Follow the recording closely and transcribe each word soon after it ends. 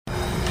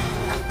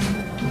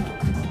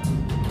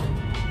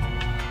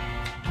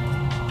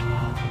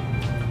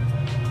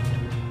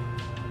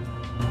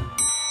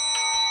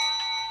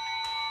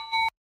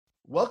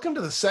Welcome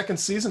to the second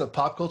season of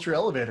Pop Culture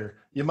Elevator.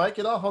 You might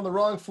get off on the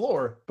wrong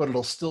floor, but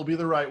it'll still be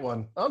the right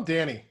one. I'm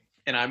Danny.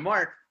 And I'm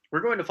Mark. We're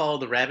going to follow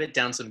the rabbit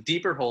down some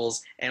deeper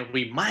holes, and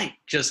we might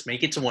just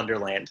make it to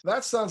Wonderland.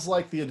 That sounds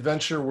like the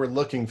adventure we're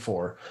looking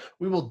for.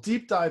 We will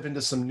deep dive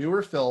into some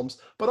newer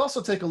films, but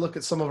also take a look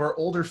at some of our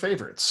older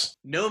favorites.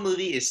 No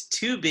movie is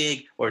too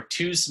big or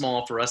too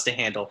small for us to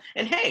handle.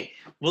 And hey,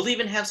 we'll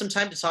even have some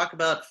time to talk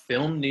about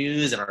film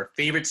news and our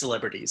favorite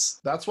celebrities.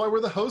 That's why we're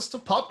the hosts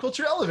of Pop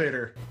Culture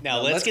Elevator. Now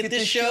let's get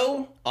this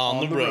show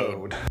on the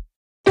road.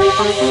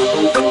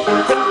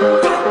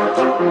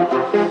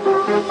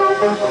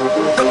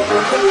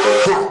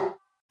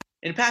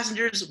 And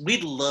passengers,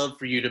 we'd love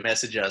for you to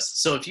message us.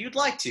 So if you'd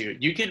like to,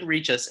 you can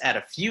reach us at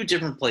a few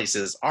different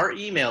places. Our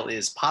email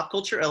is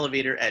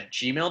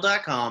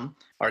popcultureelevator@gmail.com.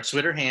 Our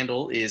Twitter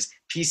handle is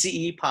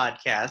PCE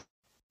Podcast.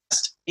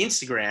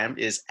 Instagram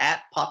is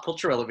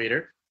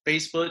 @popcultureelevator.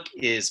 Facebook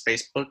is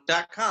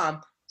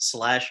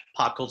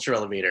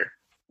facebook.com/popcultureelevator.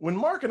 When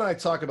Mark and I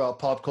talk about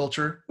pop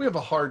culture, we have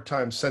a hard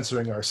time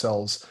censoring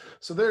ourselves,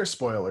 so they're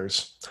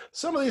spoilers.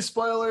 Some of these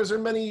spoilers are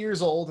many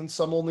years old and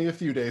some only a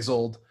few days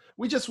old.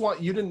 We just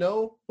want you to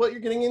know what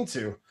you're getting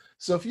into.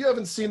 So if you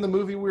haven't seen the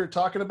movie we were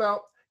talking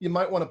about, you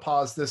might want to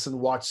pause this and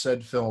watch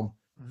said film.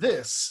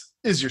 This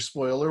is your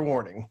spoiler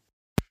warning.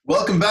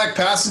 Welcome back,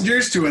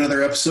 passengers, to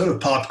another episode of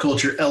Pop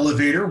Culture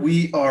Elevator.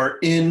 We are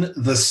in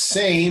the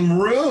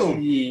same room.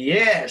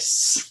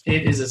 Yes,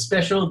 it is a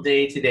special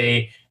day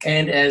today.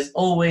 And as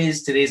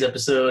always, today's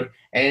episode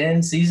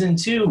and season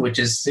 2, which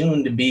is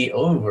soon to be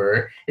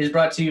over, is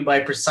brought to you by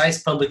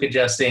Precise Public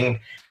Adjusting.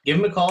 Give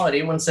them a call at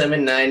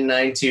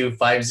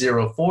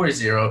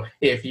 817-992-5040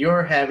 if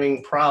you're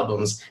having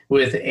problems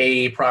with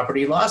a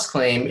property loss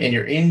claim and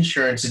your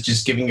insurance is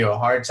just giving you a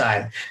hard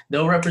time.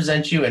 They'll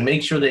represent you and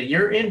make sure that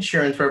your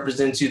insurance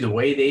represents you the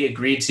way they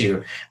agreed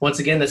to. Once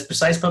again, that's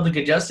Precise Public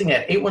Adjusting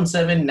at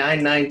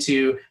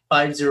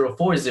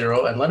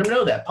 817-992-5040 and let them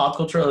know that Pop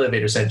Culture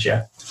Elevator sent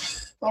you.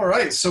 All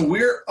right, so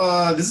we're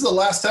this is the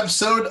last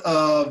episode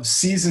of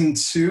season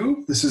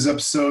 2. This is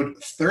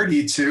episode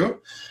 32.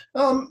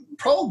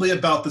 Probably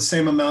about the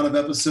same amount of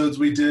episodes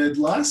we did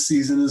last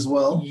season as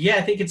well. Yeah,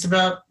 I think it's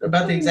about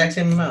the exact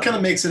same amount. Kind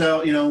of makes it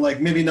out,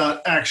 like maybe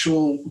not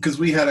actual, because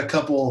we had a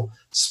couple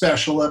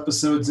special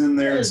episodes in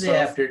there. There's the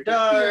After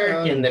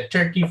Dark and the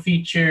Turkey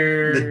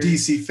feature. The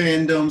DC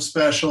Fandom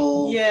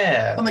special.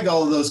 Yeah. I think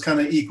all of those kind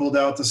of equaled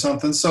out to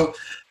something. So,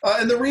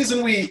 and the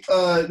reason we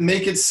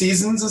make it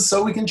seasons is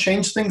so we can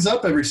change things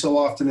up every so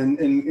often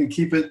and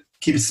keep it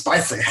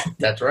spicy.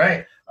 That's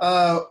right.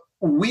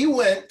 We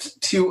went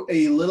to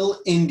a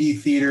little indie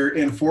theater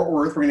in Fort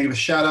Worth. We're going to give a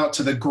shout out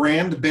to the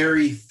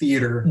Granbury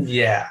Theater.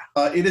 Yeah.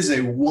 It is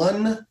a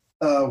one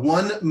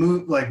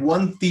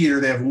theater.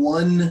 They have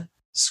one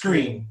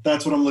screen.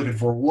 That's what I'm looking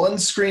for. One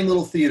screen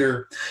little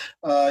theater.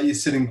 You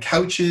sit in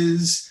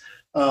couches.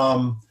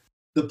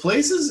 The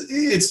place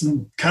it's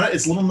a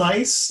little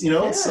nice,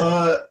 Yeah. It's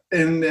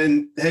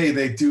and hey,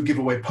 they do give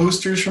away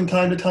posters from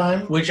time to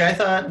time, which I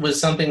thought was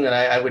something that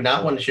I would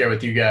not want to share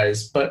with you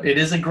guys, but it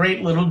is a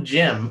great little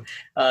gem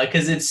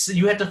because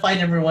you have to find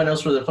everyone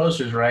else for the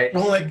posters, right?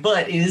 Well,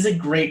 but it is a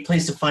great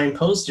place to find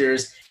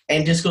posters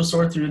and just go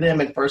sort through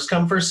them and first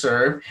come, first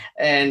serve.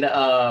 And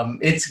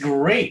it's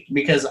great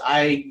because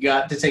I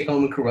got to take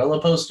home a Cruella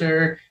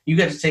poster. You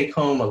got to take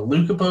home a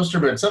Luca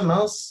poster, but something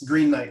else.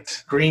 Green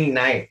Knight.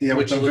 Yeah,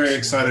 which I'm very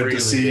excited to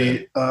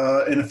see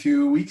in a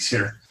few weeks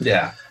here.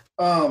 Yeah.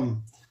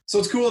 So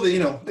it's cool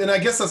that, and I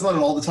guess that's not an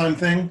all the time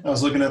thing. I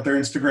was looking at their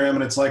Instagram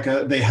and it's like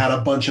they had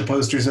a bunch of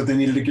posters that they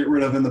needed to get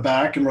rid of in the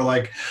back. And we're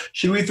like,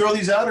 should we throw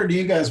these out or do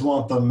you guys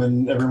want them?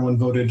 And everyone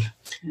voted,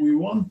 we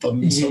want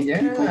them. So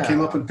people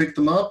came up and picked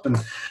them up and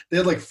they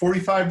had like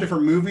 45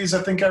 different movies,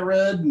 I think I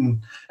read.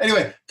 And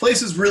anyway,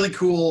 place is really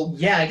cool.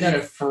 Yeah, I got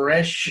a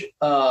fresh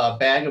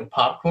bag of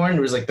popcorn.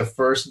 It was like the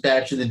first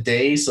batch of the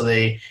day. So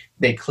they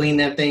clean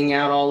that thing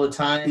out all the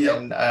time. Yep.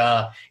 And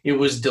it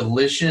was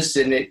delicious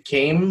and it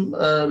came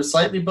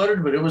slightly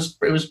buttered, but it was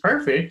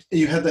perfect.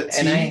 You had that tea?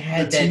 And I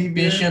had that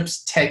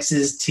Bishop's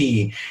Texas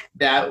tea.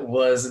 That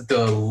was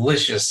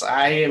delicious.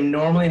 I am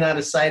normally not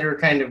a cider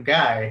kind of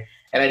guy,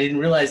 and I didn't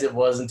realize it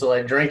was until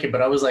I drank it,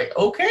 but I was like,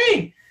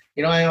 okay,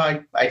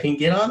 I can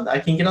get on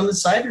the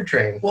cider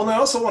train. Well, and I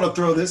also want to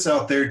throw this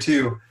out there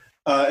too.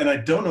 And I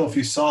don't know if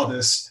you saw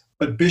this,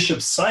 but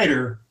Bishop's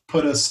Cider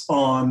put us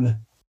on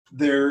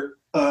their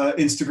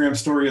Instagram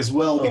story as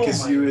well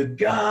because you had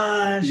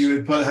had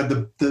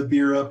the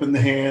beer up in the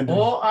hand.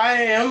 Well, I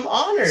am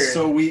honored.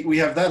 So we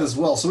have that as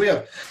well. So we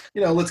have,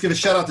 let's give a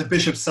shout out to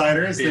Bishop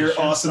Ciders. They're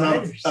awesome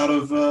out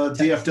of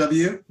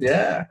DFW.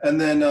 Yeah.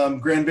 And then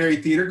Granbury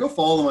Theater. Go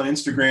follow them on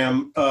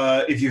Instagram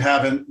if you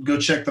haven't. Go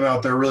check them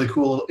out. They're a really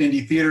cool little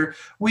indie theater.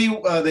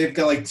 They've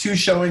got like 2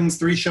 showings,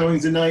 3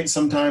 showings a night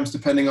sometimes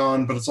depending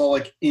on, but it's all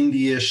like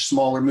indie-ish,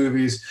 smaller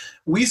movies.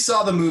 We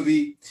saw the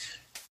movie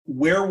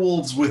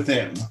Werewolves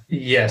Within.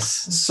 Yes.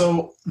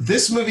 So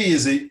this movie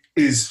is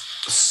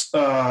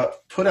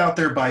put out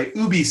there by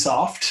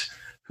Ubisoft,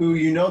 who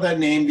that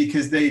name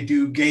because they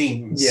do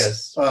games.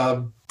 Yes.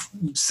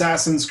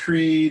 Assassin's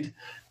Creed,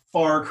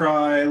 Far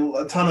Cry,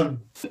 a ton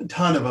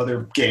of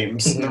other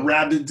games, the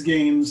Rabbids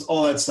games,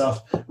 all that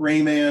stuff.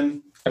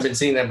 Rayman. I've been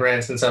seeing that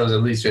brand since I was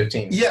at least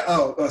 15.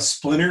 Yeah,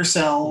 Splinter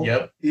Cell.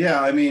 Yep.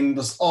 Yeah, I mean,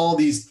 there's all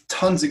these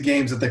tons of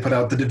games that they put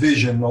out. The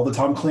Division, all the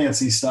Tom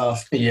Clancy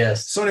stuff.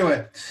 Yes. So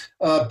anyway,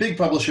 big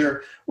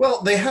publisher.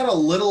 Well, they had a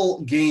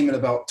little game in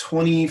about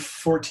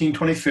 2014,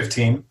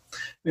 2015.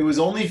 It was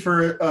only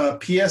for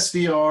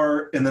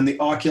PSVR and then the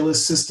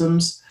Oculus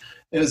systems.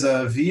 It was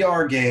a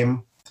VR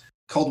game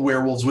called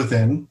Werewolves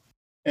Within.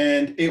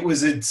 And it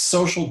was a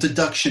social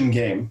deduction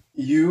game.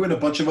 You and a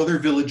bunch of other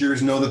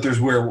villagers know that there's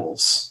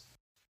werewolves.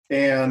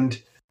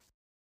 And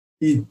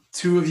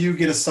two of you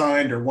get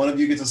assigned, or one of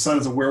you gets assigned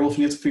as a werewolf, and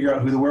you have to figure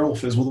out who the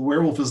werewolf is. Well, the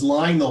werewolf is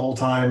lying the whole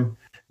time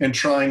and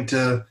trying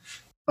to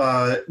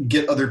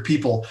get other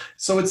people.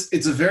 So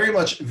it's a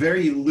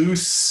very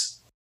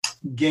loose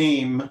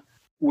game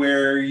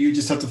where you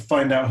just have to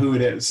find out who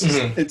it is.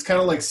 Mm-hmm. It's kind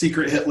of like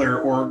Secret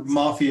Hitler or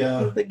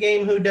Mafia. The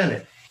game Who Done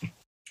It.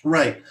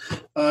 Right.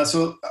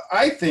 So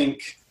I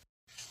think,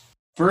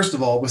 first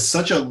of all, with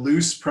such a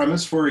loose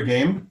premise for a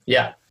game,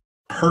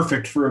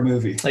 perfect for a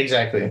movie.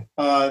 Exactly.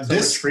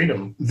 This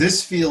freedom.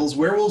 This feels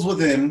Werewolves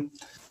Within,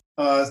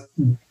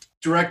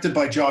 directed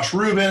by Josh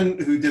Rubin,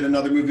 who did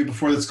another movie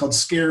before that's called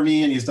Scare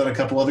Me, and he's done a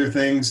couple other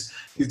things.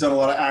 He's done a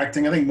lot of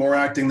acting. I think more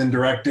acting than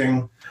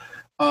directing.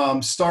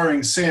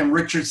 Starring Sam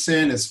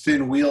Richardson as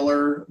Finn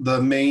Wheeler,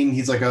 the main.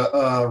 He's like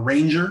a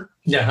ranger.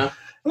 Yeah.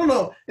 I don't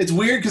know. It's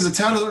weird because the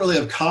town doesn't really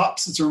have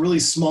cops. It's a really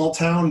small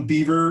town,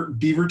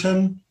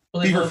 Beaverton.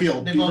 Well,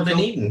 Beaverfield. They've all been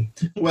eaten.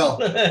 Well,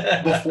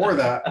 before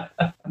that.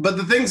 But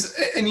the things,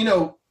 and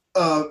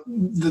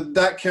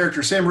that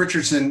character, Sam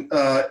Richardson,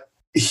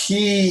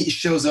 he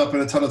shows up in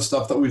a ton of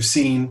stuff that we've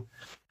seen.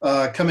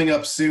 Coming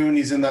up soon,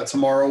 he's in that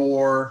Tomorrow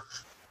War.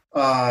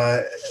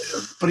 But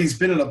he's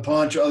been in a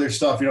bunch of other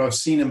stuff. I've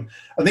seen him.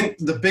 I think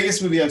the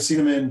biggest movie I've seen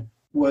him in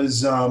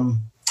was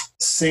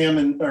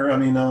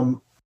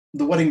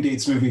the Wedding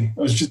Dates movie.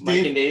 It was just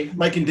Mike and Dave.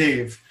 Mike and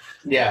Dave.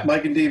 Yeah.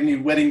 Mike and Dave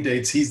need wedding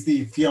dates. He's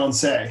the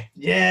fiance.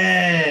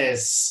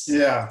 Yes.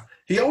 Yeah.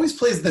 He always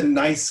plays the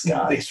nice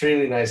guy.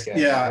 Extremely nice guy.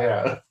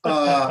 Yeah.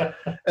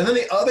 And then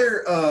the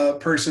other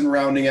person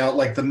rounding out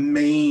like the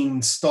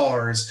main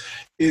stars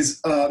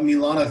is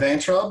Milana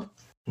Vayntrub,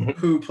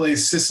 who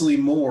plays Cicely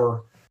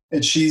Moore.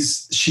 And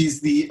she's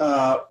the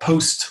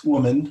post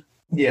woman.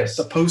 Yes.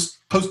 The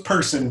post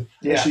person,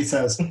 as she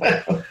says.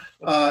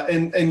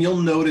 And you'll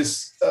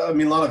notice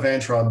Milana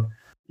Vayntrub.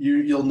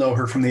 You'll know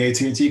her from the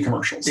AT&T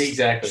commercials.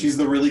 Exactly. She's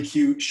the really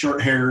cute,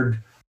 short-haired,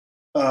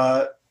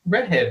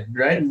 redhead,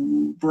 right?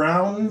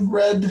 Brown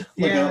red,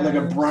 like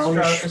a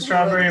brownish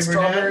strawberry.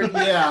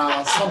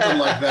 Yeah, something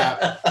like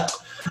that.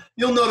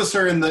 You'll notice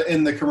her in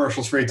the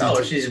commercials for AT&T.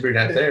 Oh, she's a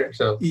brunette there.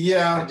 So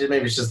yeah,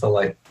 maybe it's just the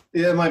light.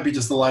 Yeah, it might be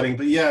just the lighting,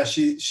 but yeah,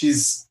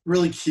 she's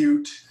really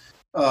cute.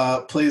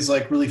 Plays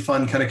like really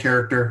fun kind of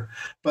character.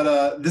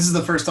 But this is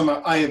the first time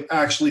I have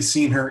actually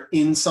seen her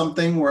in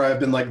something where I've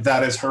been like,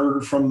 that is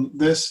her from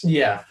this.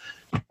 Yeah.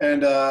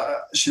 And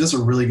she does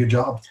a really good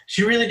job.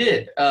 She really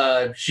did.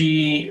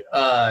 She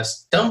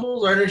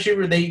stumbles,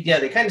 or they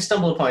kind of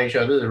stumble upon each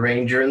other, the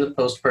ranger and the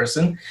post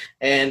person,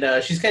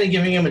 and she's kind of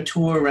giving him a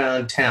tour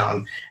around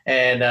town.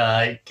 And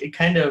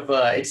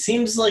it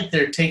seems like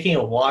they're taking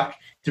a walk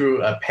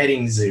through a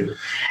petting zoo,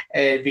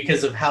 and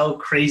because of how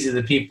crazy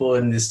the people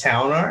in this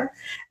town are.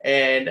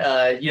 And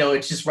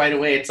it's just right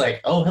away, it's like,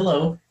 oh,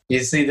 hello. You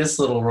see this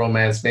little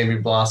romance maybe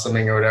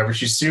blossoming or whatever.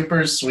 She's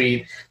super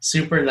sweet,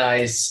 super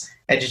nice,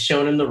 and just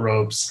showing him the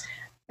ropes.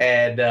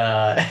 And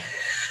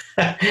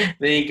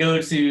they go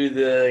to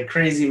the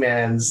crazy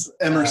man's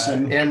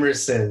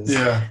Emerson's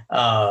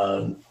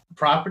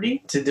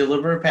property to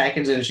deliver a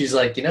package, and she's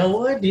like, you know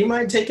what? Do you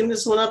mind taking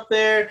this one up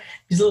there?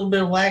 He's a little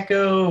bit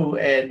wacko,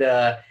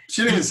 and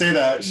she didn't even say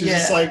that. She's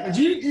just like,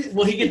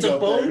 well, he gets a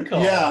phone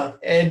call. Yeah.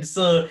 And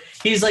so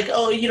he's like,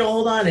 oh,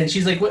 hold on. And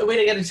she's like, wait,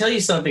 I got to tell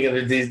you something.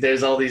 And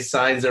there's all these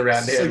signs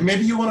around him. Like,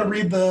 maybe you want to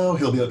read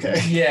he'll be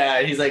okay.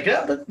 Yeah. He's like,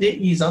 but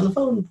he's on the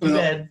phone. Too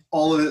bad.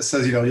 All of it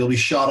says, you'll be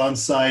shot on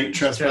sight,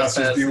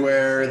 trespassers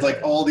beware. It's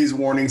like all these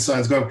warning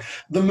signs going.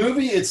 The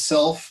movie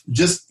itself,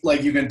 just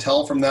like you can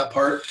tell from that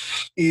part,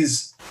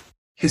 is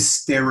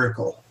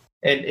hysterical.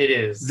 And it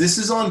is. This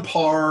is on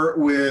par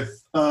with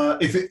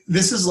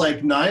this is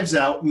like Knives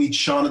Out meets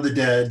Shaun of the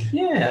Dead.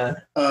 Yeah.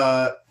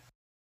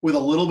 With a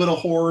little bit of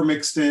horror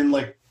mixed in,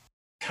 like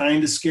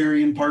kind of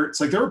scary in parts.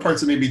 Like there were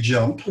parts that made me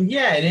jump.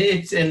 Yeah,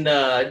 it's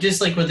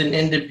just like with an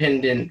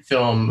independent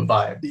film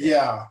vibe.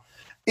 Yeah.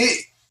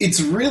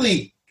 It's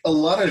really a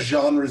lot of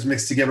genres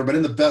mixed together, but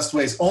in the best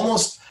ways.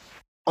 Almost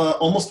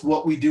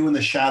What We Do in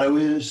the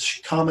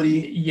Shadow-ish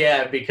comedy.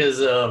 Yeah, because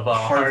of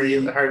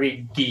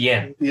Harvey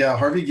Guillen. Yeah,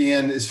 Harvey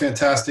Guillen is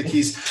fantastic.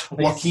 He's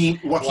Joaquin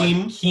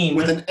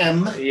with an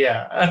M.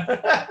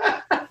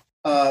 Yeah.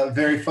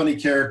 Very funny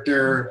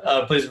character.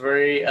 Plays a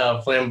very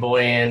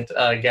flamboyant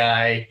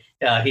guy.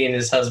 He and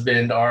his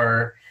husband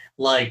are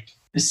like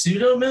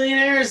pseudo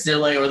millionaires. They're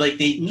like, or like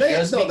they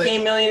just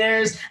became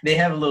millionaires. They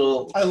have a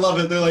little. I love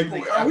it. They're like,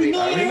 are we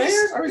millionaires?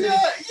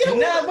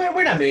 No,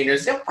 we're not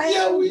millionaires.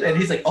 And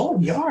he's like, oh,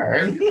 we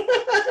are.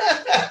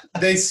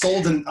 They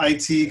sold an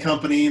IT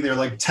company. They're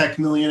like tech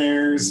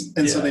millionaires,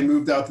 and so they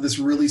moved out to this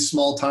really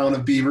small town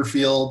of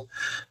Beaverfield.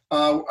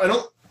 I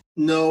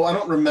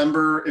don't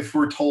remember if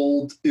we're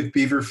told if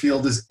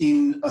Beaverfield is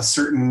in a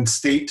certain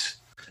state.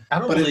 I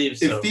don't believe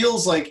so. It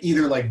feels like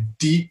either like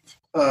deep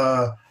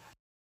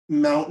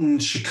mountain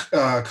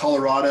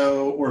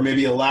Colorado or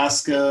maybe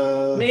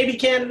Alaska. Maybe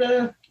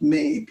Canada.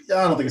 Maybe.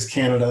 I don't think it's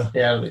Canada.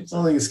 Yeah, I don't think so. I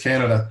don't think it's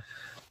Canada.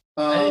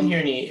 I didn't hear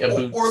any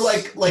boots. Or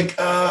like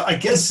I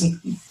guess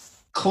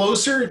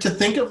closer to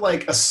think of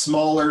like a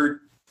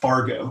smaller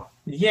Fargo.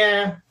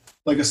 Yeah.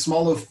 Like a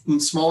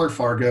smaller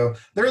Fargo.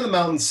 They're in the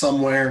mountains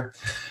somewhere.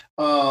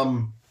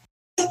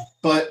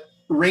 But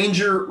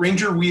Ranger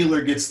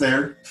Wheeler gets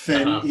there.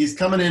 Finn. He's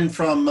coming in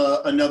from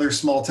another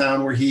small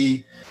town where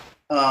he,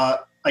 I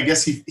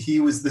guess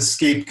he was the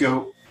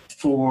scapegoat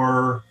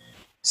for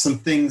some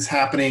things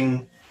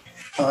happening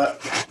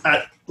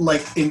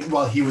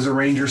while he was a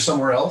ranger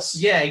somewhere else.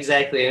 Yeah,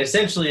 exactly. And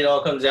essentially, it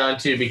all comes down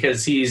to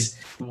because he's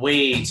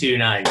way too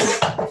nice.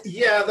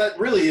 Yeah, that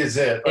really is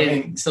it. I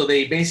mean, so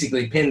they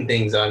basically pin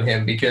things on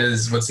him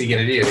because what's he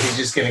going to do? He's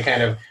just going to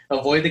kind of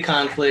avoid the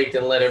conflict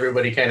and let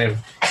everybody kind of,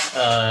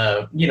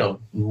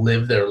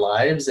 live their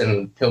lives,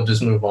 and he'll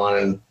just move on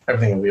and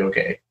everything will be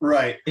okay.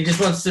 Right. He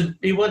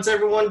wants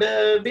everyone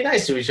to be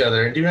nice to each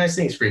other and do nice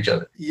things for each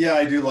other. Yeah,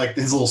 I do like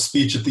his little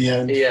speech at the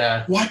end.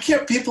 Yeah. Why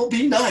can't people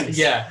be nice?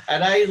 Yeah,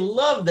 and I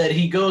love that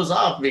he goes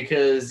off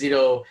because,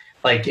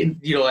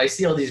 I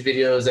see all these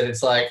videos and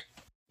it's like,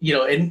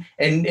 and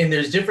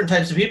there's different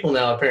types of people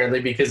now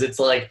apparently because it's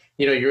like,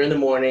 you're in the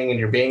morning and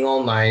you're being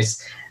all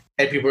nice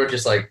and people are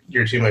just like,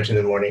 you're too much in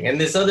the morning. And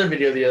this other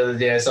video the other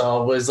day I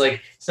saw was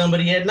like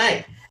somebody at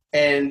night.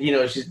 And,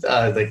 she's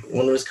like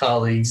one of his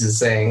colleagues is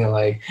saying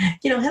like,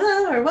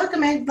 hello or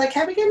welcome and like,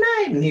 have a good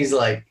night. And he's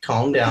like,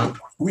 calm down.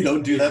 We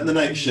don't do that in the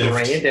night shift.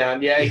 Bring it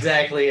down. Yeah,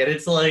 exactly. And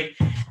it's like,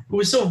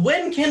 so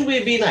when can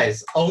we be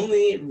nice?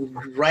 Only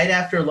right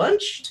after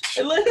lunch?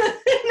 And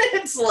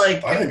it's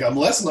like... I think I'm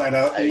less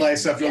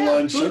nice after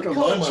lunch. After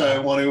lunch, I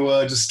want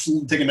to just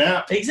take a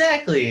nap.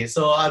 Exactly.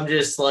 So I'm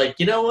just like,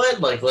 you know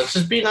what? Like, let's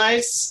just be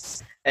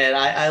nice. And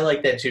I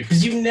like that too.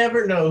 Because you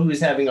never know who's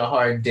having a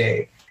hard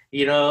day.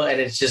 And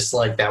it's just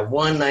like that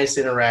one nice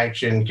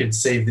interaction could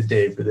save the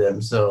day for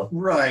them. So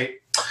right.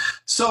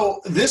 So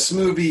this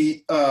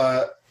movie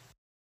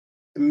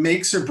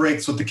makes or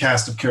breaks with the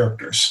cast of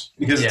characters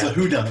because it's a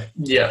whodunit.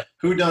 Yeah.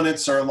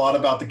 Whodunits are a lot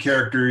about the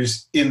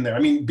characters in there. I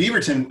mean,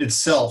 Beaverfield,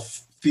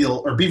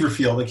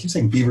 I keep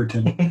saying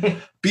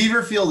Beaverton.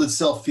 Beaverfield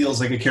itself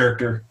feels like a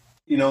character.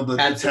 The town.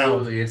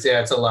 Absolutely,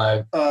 it's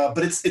alive. But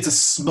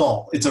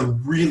it's a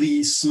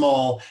really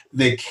small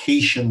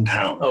vacation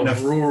town.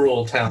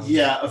 Rural town.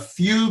 Yeah, a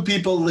few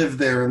people live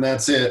there, and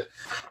that's it.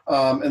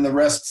 And the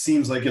rest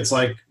seems like it's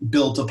like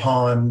built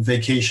upon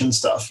vacation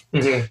stuff.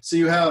 Mm-hmm. So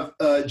you have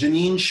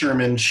Janine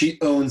Sherman. She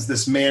owns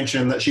this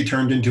mansion that she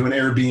turned into an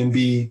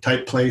Airbnb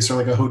type place or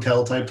like a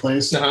hotel type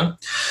place. Uh-huh.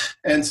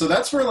 And so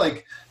that's where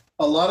like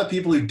a lot of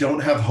people who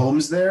don't have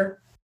homes there,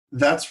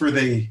 that's where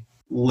they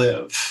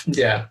live.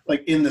 Yeah.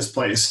 Like in this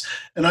place.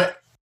 And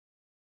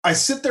I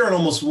sit there and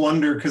almost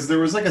wonder because there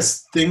was like a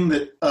thing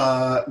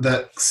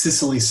that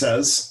Cicely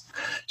says.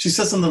 She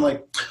says something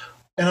like,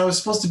 and I was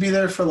supposed to be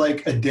there for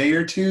like a day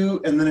or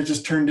two, and then it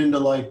just turned into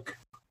like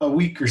a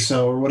week or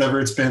so or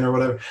whatever it's been or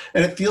whatever.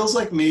 And it feels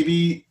like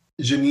maybe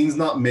Janine's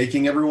not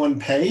making everyone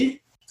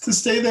pay to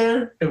stay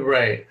there.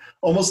 Right.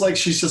 Almost like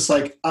she's just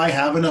like, I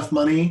have enough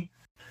money.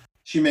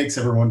 She makes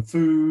everyone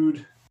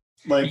food.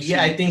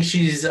 I think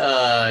she's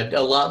a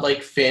lot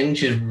like Finn.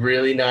 She's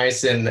really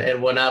nice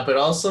and whatnot, but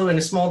also in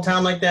a small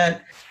town like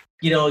that,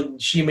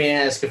 she may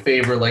ask a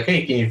favor like,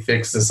 hey, can you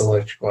fix this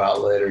electrical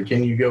outlet or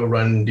can you go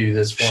run and do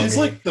this for me? She's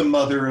like the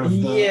mother of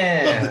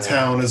the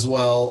town as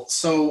well.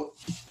 So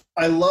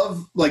I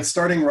love like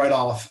starting right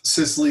off,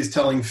 Cicely's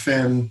telling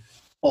Finn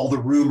all the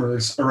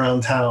rumors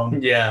around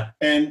town. Yeah.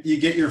 And you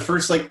get your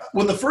first, like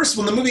when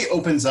the movie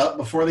opens up,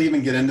 before they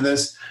even get into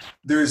this,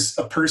 there's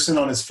a person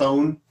on his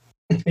phone.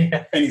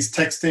 Yeah. And he's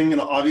texting, and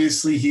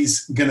obviously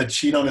he's gonna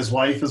cheat on his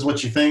wife, is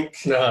what you think.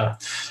 Uh-huh.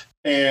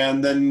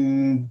 And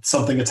then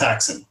something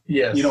attacks him.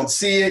 Yes. You don't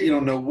see it. You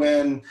don't know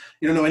when.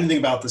 You don't know anything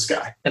about this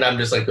guy. And I'm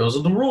just like, those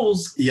are the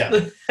rules.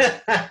 Yeah.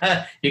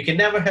 You can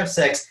never have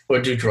sex or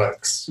do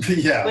drugs.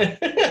 Yeah.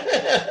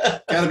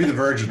 Gotta be the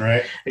virgin,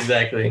 right?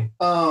 Exactly.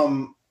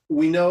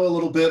 We know a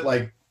little bit,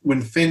 like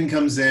when Finn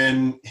comes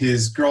in,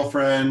 his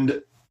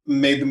girlfriend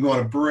made them go on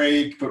a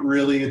break, but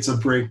really it's a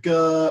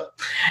breakup.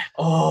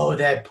 Oh,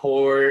 that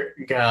poor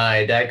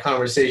guy. That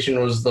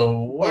conversation was the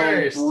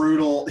worst. Oh,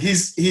 brutal.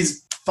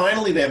 He's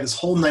finally, they have this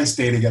whole nice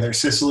day together,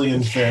 Cicely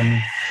and Finn.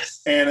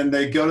 And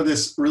they go to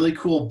this really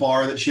cool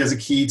bar that she has a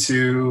key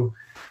to.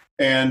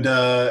 And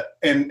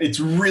it's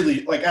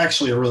really, like,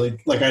 actually a really,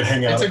 like, I'd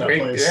hang out at that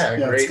place. Yeah,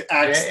 great.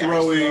 Axe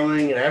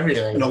throwing and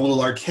everything. And a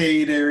little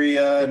arcade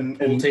area. And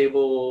pool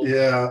table.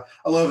 Yeah,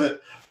 I love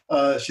it.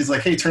 she's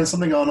like, "Hey, turn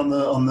something on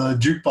the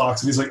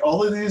jukebox," and he's like,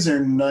 "All of these are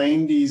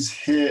 '90s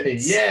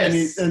hits."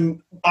 Yes.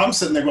 And I'm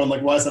sitting there going,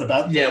 like, "Why is that a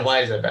bad thing?" Yeah, why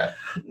is that bad?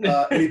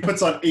 And he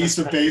puts on Ace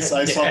of Base.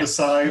 I saw the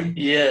sign.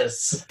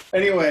 Yes.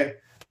 Anyway,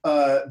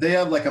 they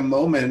have like a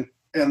moment,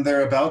 and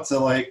they're about to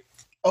like,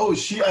 oh,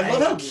 I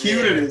love how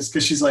cute it is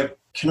because she's like,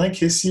 "Can I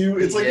kiss you?"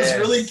 It's like this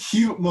really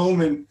cute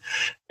moment,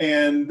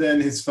 and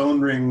then his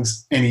phone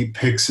rings, and he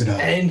picks it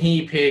up.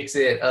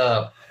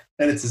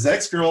 And it's his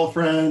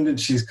ex-girlfriend, and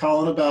she's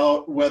calling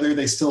about whether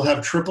they still have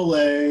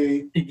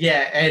AAA.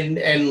 Yeah,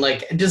 and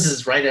like this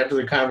is right after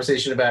the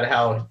conversation about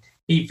how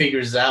he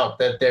figures out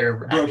that they're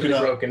broken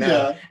up.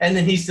 Yeah. And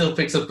then he still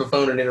picks up the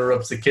phone and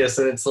interrupts the kiss,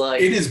 and it's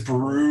like it is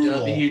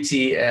brutal.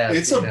 WTF.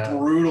 It's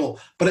brutal,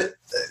 but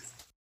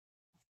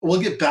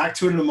we'll get back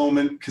to it in a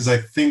moment because I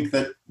think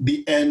that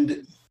the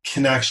end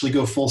can actually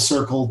go full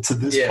circle to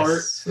this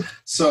part.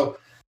 So,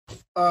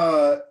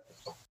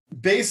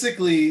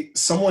 basically,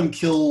 someone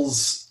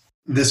kills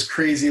this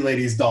crazy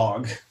lady's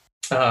dog,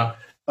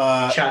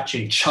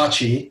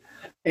 Chachi,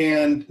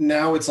 and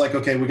now it's like,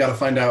 okay, we got to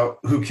find out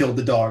who killed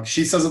the dog.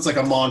 She says it's like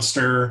a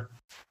monster.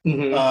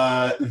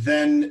 Mm-hmm.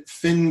 Then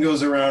Finn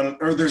goes around,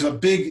 or there's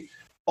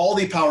all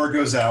the power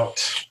goes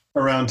out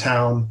around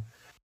town.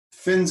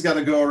 Finn's got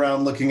to go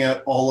around looking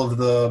at all of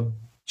the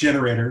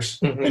generators,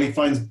 and he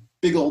finds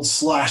big old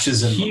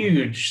slashes in them.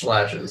 Huge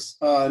slashes.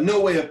 No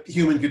way a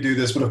human could do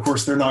this, but of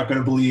course they're not going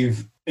to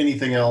believe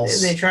anything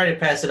else. They try to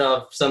pass it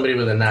off somebody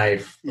with a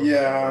knife.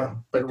 Yeah,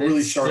 but a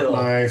really sharp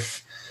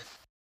knife.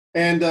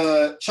 And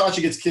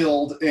Chachi gets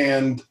killed,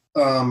 and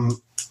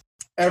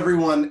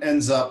everyone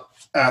ends up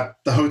at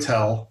the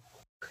hotel.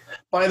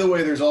 By the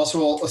way, there's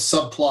also a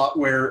subplot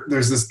where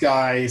there's this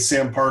guy,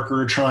 Sam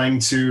Parker, trying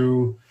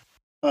to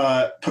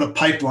put a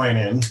pipeline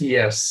in.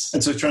 Yes.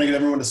 And so he's trying to get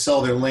everyone to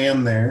sell their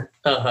land there.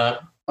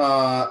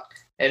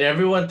 And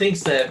everyone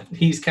thinks that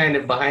he's kind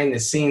of behind the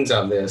scenes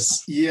on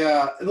this.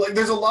 Yeah, like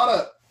there's a lot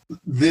of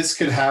this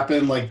could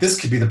happen. Like this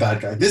could be the bad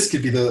guy. This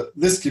could be the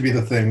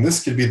thing.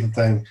 This could be the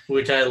thing.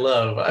 Which I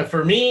love.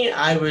 For me,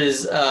 I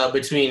was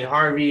between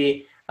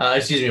Joaquin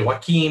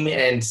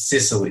and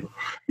Sicily.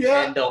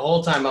 Yeah. And the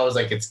whole time I was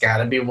like, it's got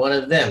to be one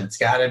of them. It's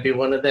got to be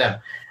one of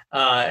them.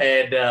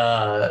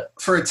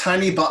 For a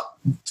tiny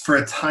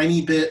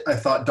bit, I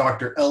thought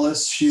Dr.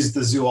 Ellis. She's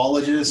the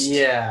zoologist.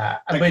 Yeah,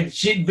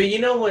 but you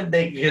know what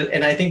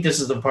and I think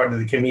this is the part of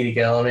the comedic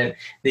element.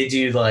 They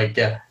do like,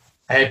 I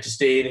have to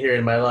stay in here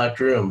in my locked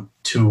room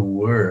to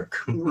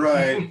work.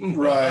 Right. And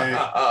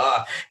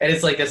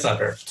it's like, it's not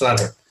her. It's not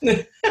her.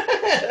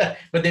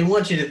 But they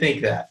want you to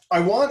think that. I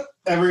want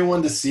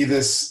everyone to see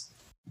this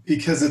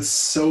because it's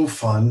so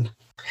fun.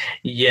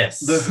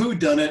 Yes. The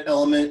whodunit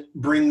element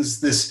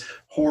brings this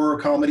horror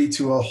comedy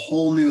to a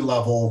whole new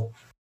level.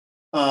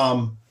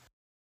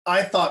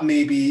 I thought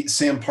maybe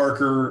Sam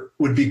Parker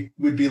would be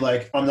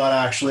like, I'm not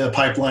actually a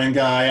pipeline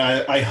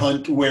guy. I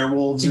hunt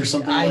werewolves or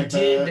something like that.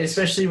 I did,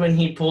 especially when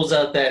he pulls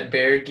out that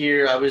bear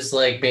gear. I was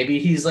like, maybe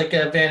he's like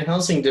a Van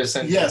Helsing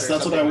descendant. Yes,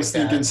 that's what I was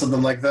thinking,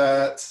 something like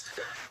that.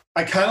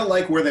 I kind of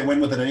like where they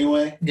went with it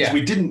anyway. Yeah.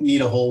 We didn't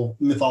need a whole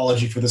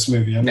mythology for this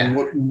movie. I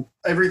mean,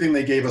 everything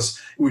they gave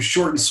us, it was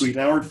short and sweet.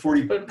 An hour and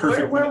 40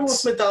 perfect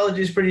werewolf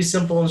mythology is pretty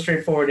simple and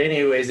straightforward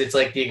anyways. It's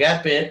like you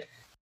got bit,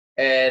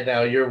 and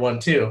now you're one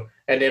too.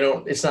 And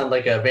it's not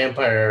like a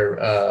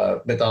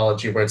vampire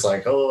mythology where it's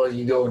like, oh,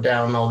 you go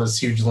down all this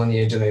huge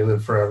lineage and they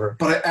live forever.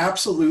 But I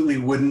absolutely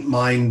wouldn't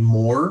mind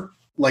more.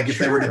 Like if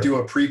they were to do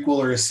a prequel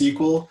or a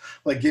sequel,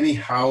 like give me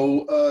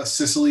how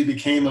Cicely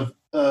became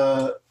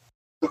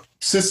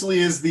Cicely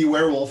is the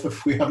werewolf.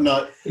 If we have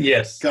not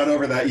got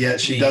over that yet,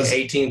 she does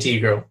AT&T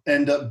girl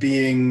end up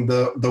being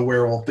the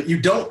werewolf. But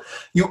you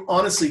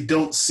honestly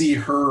don't see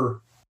her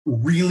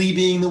really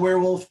being the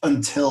werewolf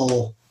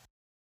until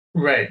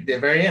the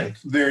very end.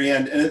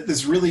 And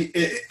it's really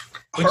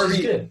Harvey.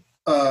 Is good.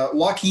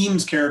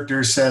 Joaquin's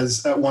character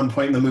says at one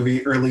point in the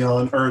movie, early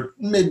on or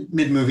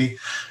mid movie,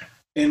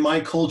 in my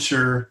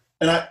culture,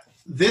 and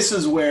this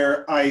is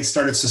where I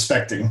started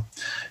suspecting.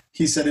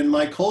 He said, in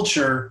my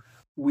culture,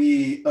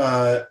 we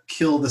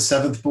kill the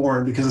seventh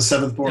born because the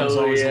seventh born is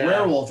always a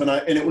werewolf, and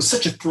it was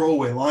such a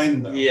throwaway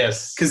line though.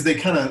 Yes, because they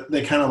kind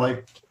of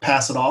like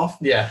pass it off.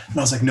 Yeah, and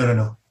I was like,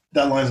 no,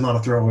 that line's not a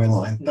throwaway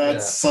line.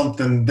 That's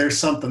something. There's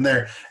something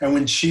there. And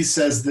when she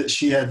says that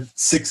she had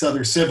 6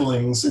 other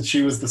siblings and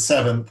she was the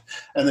 7th,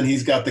 and then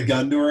he's got the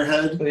gun to her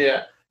head.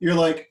 Yeah. You're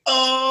like,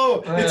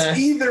 oh, it's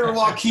either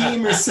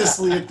Joaquin or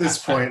Cicely at this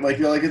point. Like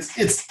you're like,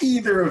 it's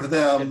either of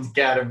them. It's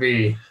gotta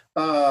be.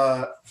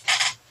 I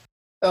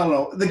don't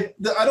know.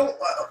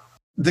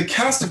 The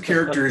cast of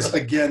characters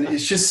again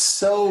is just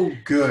so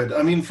good.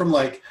 I mean, from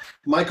like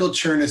Michael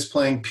Chernus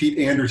playing Pete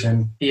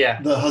Anderton,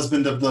 the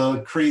husband of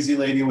the crazy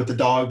lady with the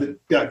dog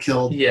that got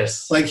killed.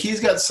 Yes, like he's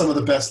got some of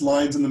the best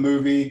lines in the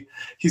movie.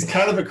 He's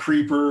kind of a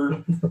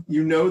creeper.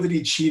 You know that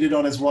he cheated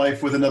on his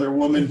wife with another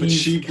woman, but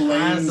she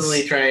blames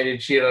constantly trying to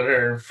cheat on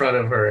her in front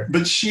of her.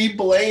 But she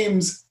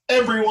blames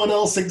everyone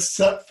else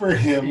except for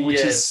him, which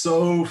is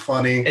so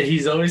funny. And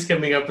he's always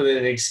coming up with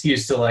an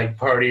excuse to like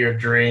party or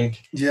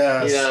drink.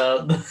 Yes. You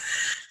know?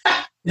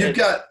 You've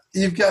got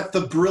You've got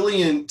the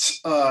brilliant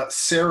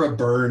Sarah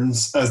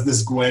Burns as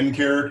this Gwen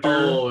character.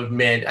 Oh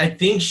man, I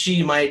think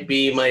she might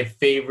be my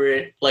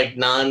favorite, like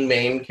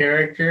non-main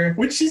character.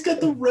 When she's got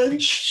the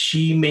wrench,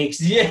 she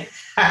makes yes.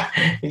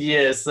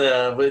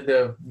 With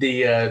the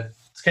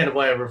it's kind of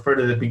why I refer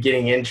to the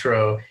beginning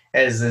intro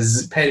as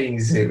a petting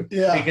zoo.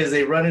 Yeah, because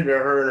they run into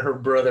her and her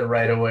brother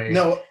right away.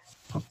 No,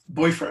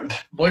 boyfriend.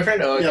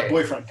 Boyfriend. Oh, okay. Yeah,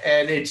 boyfriend.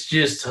 And it's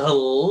just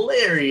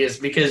hilarious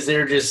because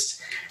they're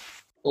just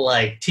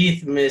like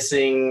teeth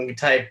missing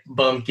type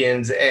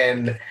bumpkins,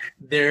 and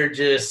they're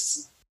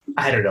just,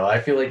 I don't know, I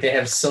feel like they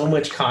have so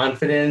much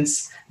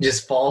confidence,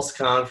 just false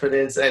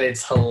confidence, and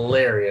it's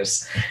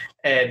hilarious.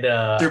 And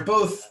they're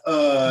both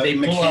they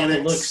mechanics. pull out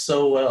the look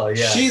so well.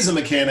 Yeah, she's a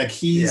mechanic,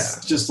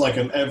 he's just like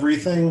an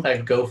everything.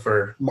 I'd go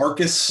for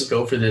Marcus.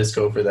 Go for this,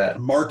 go for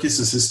that. Marcus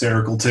is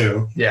hysterical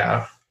too.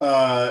 Yeah.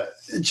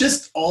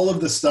 Just all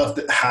of the stuff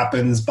that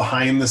happens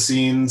behind the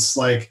scenes,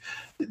 like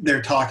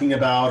they're talking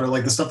about, or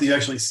like the stuff that you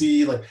actually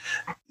see, like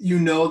you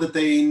know that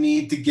they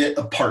need to get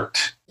a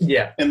part.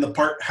 Yeah. And the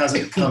part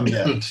hasn't come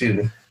yet.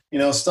 You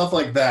know, stuff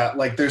like that.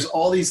 Like there's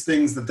all these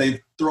things that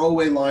they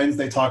throwaway lines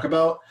they talk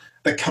about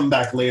that come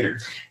back later.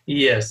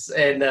 Yes.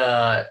 And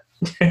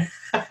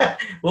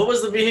what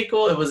was the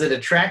vehicle? It was a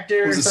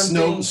tractor. It was or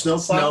something?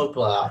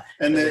 Snowplow.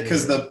 And then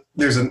because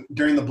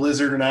during the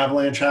blizzard an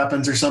avalanche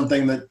happens or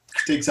something that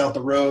takes out the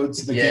road,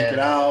 so they can't get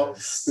out.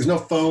 There's no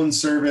phone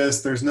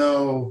service. There's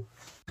no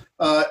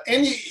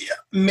and you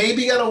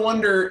maybe gotta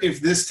wonder if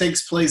this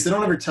takes place. They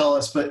don't ever tell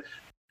us, but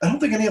I don't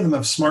think any of them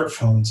have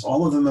smartphones.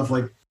 All of them have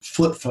like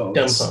flip phones.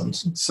 Dumb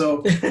phones.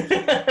 So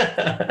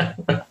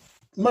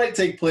might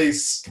take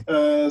place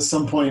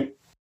some point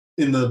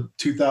in the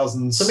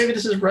 2000s. So maybe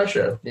this is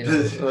Russia. You know,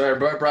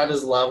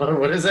 Bratislava.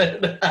 What is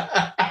it?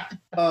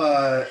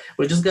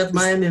 We just got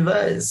Miami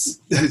Vice.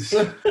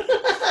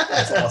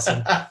 That's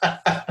awesome.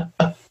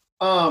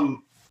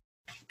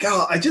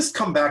 God, I just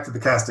come back to the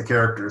cast of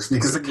characters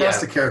because the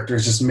cast of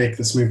characters just make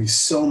this movie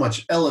so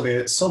much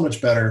elevated, so much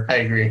better. I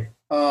agree.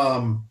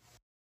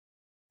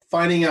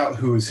 Finding out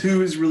who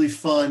is really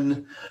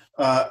fun.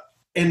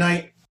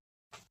 And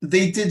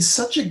they did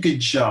such a good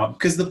job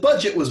because the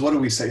budget was, what do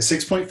we say,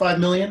 $6.5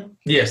 million?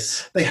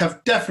 Yes. They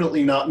have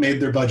definitely not made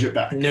their budget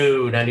back.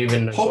 No, not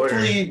even a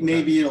Hopefully,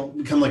 maybe it'll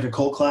become like a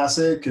cult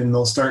classic, and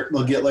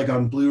they'll get like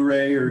on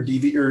Blu-ray or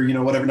DVD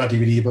or whatever, not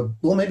DVD,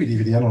 but maybe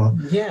DVD. I don't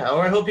know. Yeah,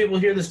 or I hope people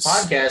hear this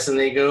podcast and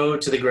they go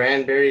to the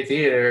Granbury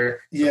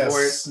Theater,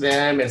 support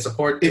them and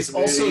support this It's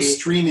movie. also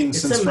streaming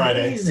since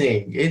Friday. It's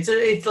amazing.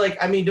 It's like,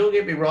 I mean, don't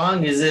get me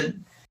wrong. Is it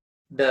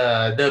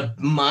the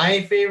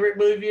my favorite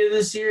movie of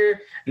this year?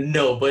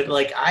 No, but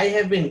like I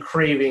have been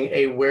craving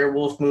a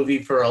werewolf movie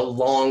for a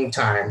long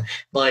time.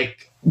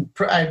 Like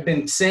I've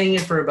been saying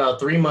it for about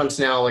 3 months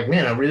now. Like,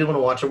 man, I really want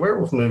to watch a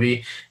werewolf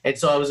movie, and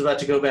so I was about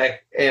to go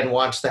back and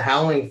watch The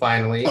Howling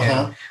finally,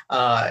 and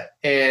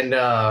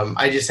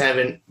I just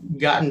haven't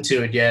gotten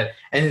to it yet.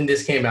 And then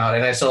this came out,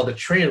 and I saw the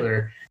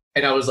trailer,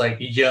 and I was like,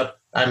 "Yep,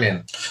 I'm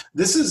in."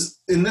 This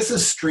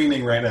is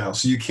streaming right now,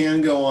 so you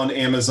can go on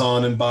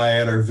Amazon and buy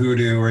it, or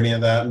Vudu, or any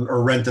of that,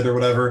 or rent it, or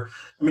whatever.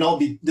 I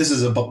mean, this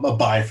is a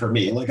buy for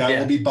me. Like, I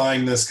will be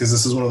buying this because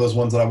this is one of those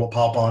ones that I will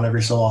pop on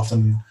every so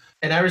often.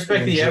 And I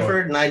respect the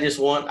effort, and I just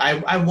want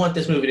I want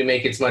this movie to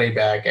make its money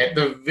back at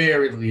the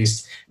very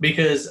least,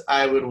 because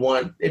I would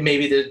want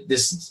maybe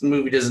this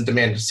movie doesn't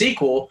demand a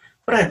sequel,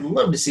 but I'd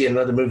love to see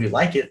another movie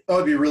like it. That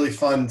would be really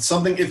fun.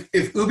 Something if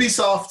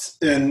Ubisoft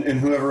and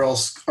whoever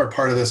else are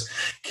part of this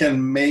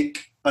can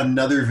make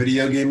another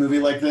video game movie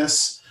like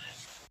this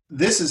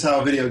is how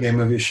a video game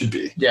movie should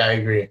be. Yeah, I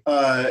agree.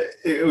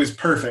 It was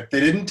perfect. They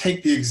didn't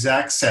take the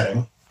exact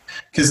setting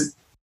because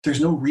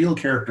there's no real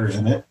characters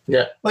in it.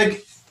 Yeah.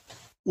 Like,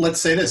 let's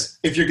say this.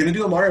 If you're going to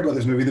do a Mario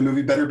Brothers movie, the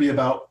movie better be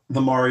about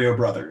the Mario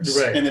Brothers.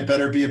 Right. And it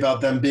better be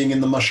about them being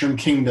in the Mushroom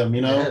Kingdom,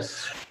 you know?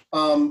 Yes.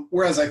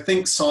 Whereas I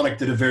think Sonic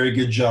did a very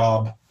good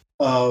job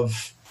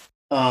of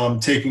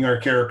taking our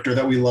character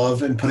that we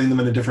love and putting them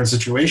in a different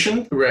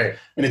situation. Right.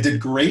 And it did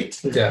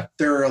great. Yeah.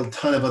 There are a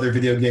ton of other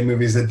video game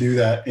movies that do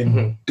that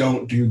and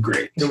don't do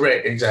great.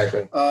 Right,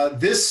 exactly.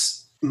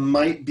 This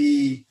might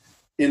be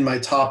in my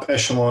top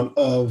echelon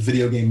of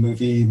video game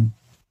movie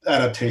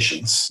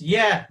adaptations.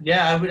 Yeah,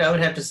 I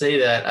would have to say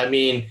that. I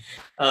mean,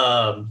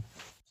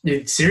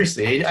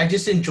 seriously, I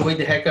just enjoyed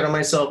the heck out of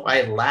myself.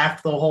 I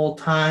laughed the whole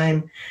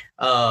time.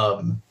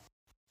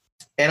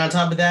 And on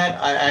top of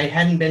that, I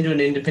hadn't been to an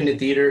independent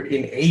theater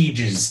in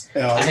ages.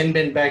 I hadn't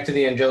been back to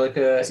the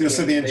Angelica. I was going to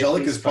say the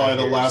Angelica is probably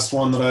the last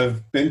one that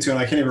I've been to, and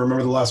I can't even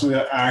remember the last movie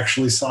I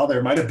actually saw there.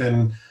 It might have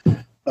been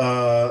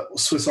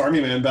Swiss Army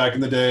Man back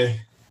in the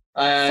day,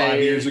 5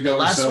 years ago. The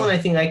last one I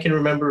think I can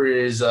remember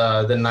is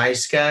The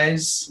Nice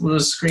Guys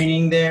was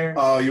screening there.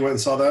 Oh, you went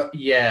and saw that?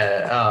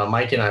 Yeah,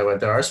 Mike and I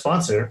went there. Our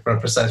sponsor from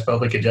Precise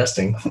Public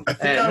Adjusting. I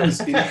think I was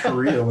in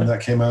Korea when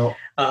that came out.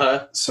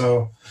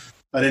 So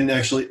I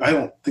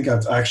don't think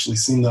I've actually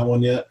seen that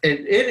one yet.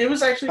 It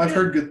was actually I've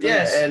heard good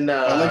things. Yeah, and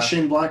I like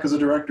Shane Black as a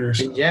director.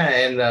 So. Yeah,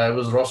 and it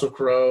was Russell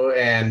Crowe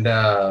and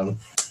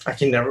I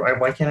can never.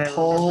 Why can't I?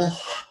 Paul.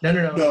 No.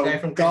 The guy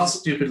from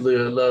Stupid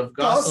Love.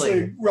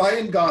 Gosling.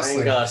 Ryan Gosling.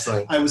 Ryan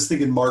Gosling. I was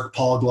thinking Mark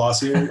Paul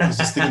Glossier. I was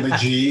just thinking the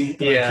G.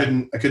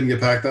 And I couldn't get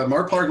past that.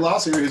 Mark Paul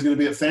Glossier, who's going to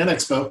be at Fan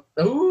Expo.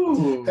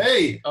 Ooh.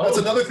 Hey, that's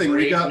another thing.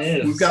 We've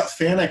got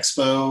Fan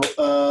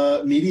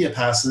Expo media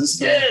passes.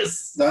 So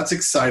yes. That's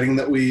exciting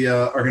that we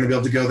are going to be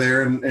able to go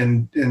there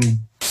and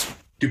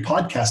do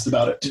podcast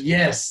about it.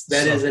 Yes,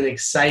 that is an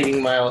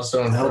exciting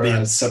milestone. That'll be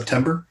in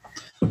September.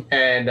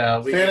 And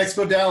Fan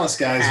Expo Dallas,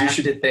 guys. You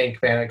should thank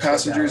Fan Expo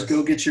passengers. Dallas.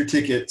 Go get your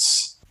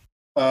tickets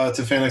to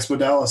Fan Expo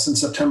Dallas in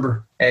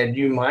September. And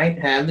you might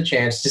have the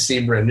chance to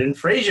see Brendan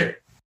Fraser.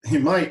 You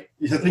might.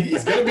 I think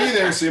he's going to be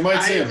there, so you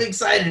might see him. I'm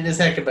excited as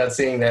heck about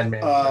seeing that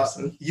man in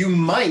person. You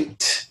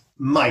might,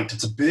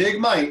 it's a big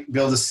might, be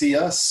able to see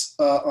us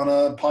on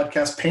a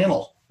podcast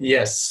panel.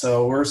 Yes.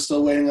 So we're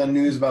still waiting on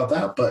news about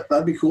that, but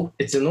that'd be cool.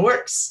 It's in the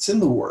works. It's in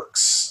the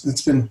works.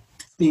 It's been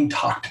being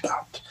talked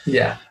about.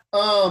 Yeah.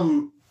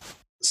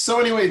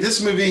 So anyway,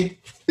 this movie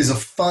is a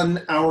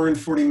fun hour and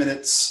 40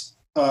 minutes.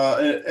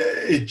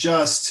 It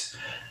just...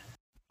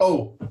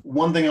 Oh,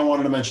 one thing I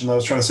wanted to mention that I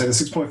was trying to say, the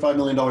 $6.5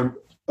 million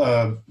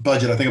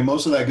budget, I think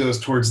most of that goes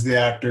towards the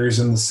actors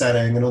and the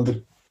setting,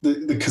 and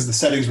because the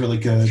setting's really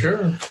good.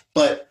 Sure.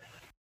 But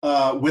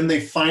when they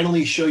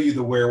finally show you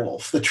the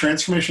werewolf, the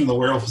transformation of the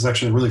werewolf is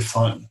actually really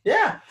fun.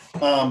 Yeah.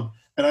 And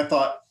I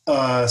thought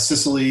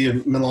Cicely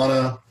and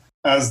Milana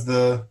as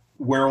the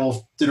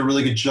werewolf did a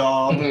really good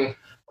job.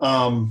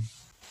 Mm-hmm.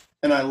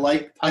 And I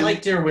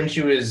liked her when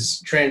she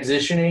was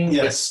transitioning,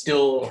 but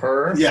still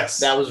her. Yes.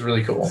 That was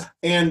really cool.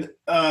 And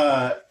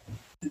the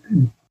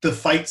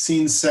fight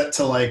scene set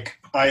to like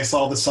I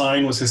Saw the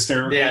Sign was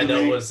hysterical. Yeah,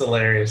 that was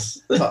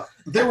hilarious.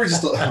 They were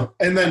just,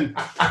 and then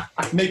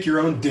make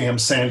your own damn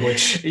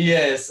sandwich.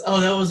 Yes.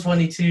 Oh, that was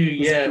funny too.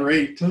 Yeah.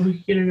 Great. Maybe we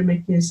could get her to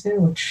make me a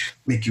sandwich.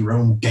 Make your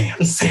own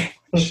damn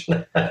sandwich.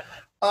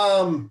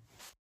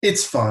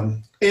 It's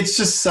fun. It's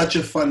just such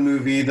a fun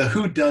movie. The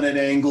whodunit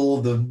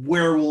angle, the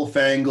werewolf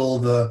angle,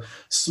 the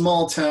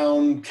small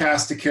town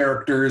cast of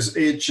characters.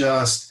 It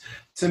just,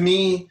 to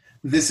me,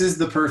 this is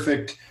the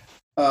perfect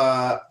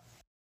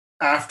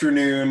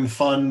afternoon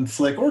fun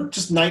flick or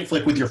just night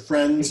flick with your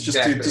friends.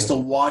 Exactly. just to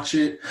watch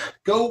it.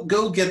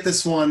 Go get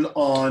this one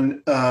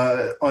on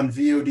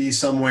VOD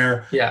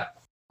somewhere. Yeah.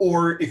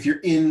 Or if you're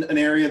in an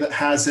area that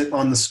has it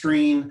on the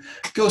screen,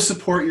 go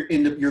support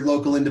your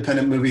local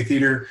independent movie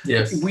theater.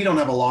 Yes. We don't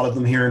have a lot of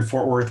them here in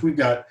Fort Worth. We've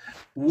got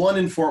one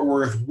in Fort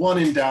Worth, one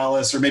in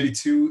Dallas, or maybe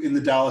two in the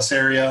Dallas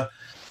area.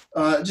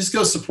 Just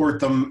go support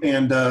them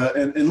and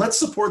let's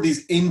support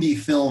these indie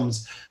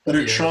films that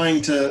are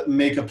trying to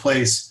make a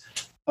place.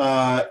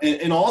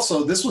 And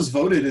also, this was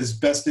voted as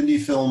best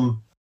indie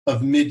film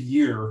of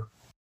mid-year.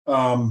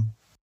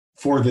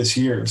 For this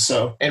year,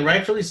 so and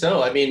rightfully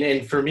so. I mean,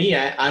 and for me,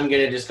 I'm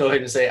gonna just go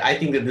ahead and say I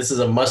think that this is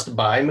a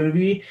must-buy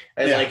movie.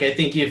 And like, I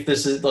think if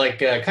this is like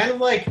kind of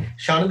like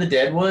Shaun of the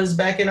Dead was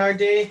back in our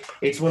day,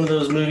 it's one of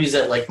those movies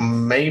that like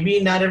maybe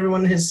not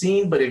everyone has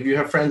seen, but if you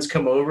have friends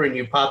come over and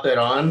you pop that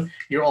on,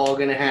 you're all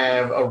gonna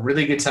have a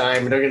really good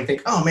time, and they're gonna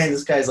think, oh man,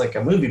 this guy's like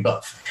a movie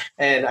buff.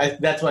 And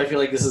that's why I feel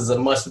like this is a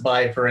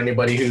must-buy for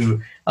anybody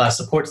who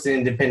supports the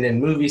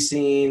independent movie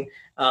scene.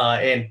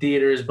 And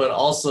theaters, but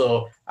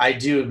also I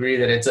do agree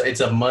that it's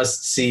a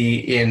must see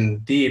in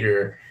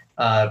theater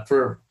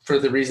for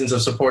the reasons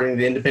of supporting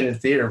the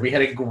independent theater. We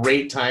had a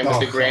great time at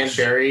the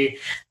Granbury.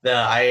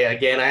 I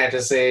have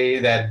to say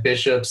that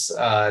Bishop's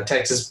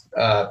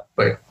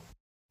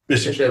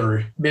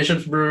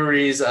Bishop's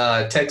Brewery's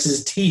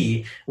Texas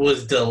tea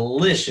was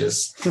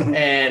delicious,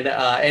 and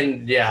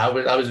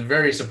I was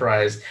very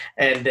surprised.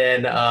 And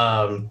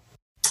then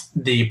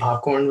the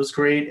popcorn was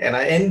great,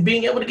 and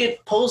being able to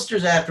get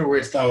posters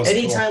afterwards.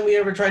 Anytime cool. We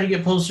ever try to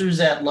get posters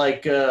at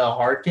like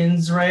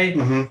Harkins, right?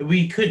 Mm-hmm.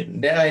 We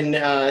couldn't. And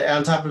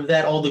on top of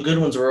that, all the good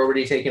ones were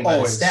already taken by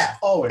the staff.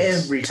 Always.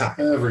 Every time.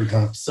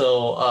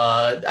 So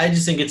I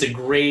just think it's a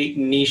great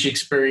niche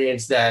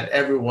experience that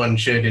everyone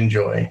should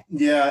enjoy.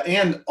 Yeah,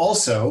 and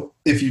also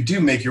if you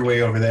do make your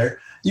way over there,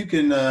 you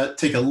can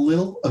take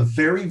a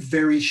very,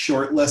 very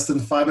short, less than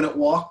 5-minute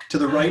walk to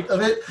the right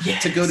of it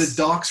to go to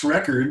Doc's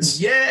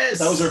Records. Yes.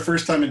 That was our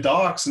first time in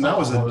Doc's, and that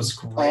was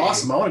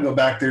awesome. I want to go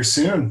back there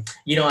soon.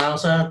 You know, I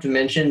also have to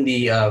mention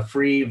the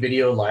free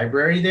video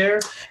library there.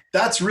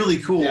 That's really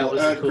cool.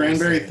 At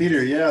Granbury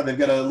Theater, yeah. They've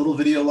got a little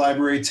video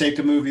library, take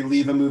a movie,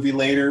 leave a movie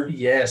later.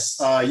 Yes.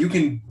 You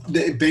can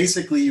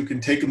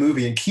take a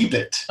movie and keep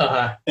it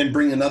and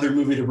bring another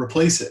movie to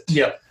replace it.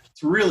 Yep.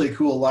 Really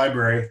cool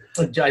library.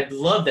 I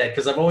love that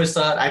because I've always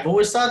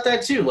thought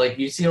that too. Like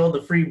you see all the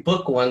free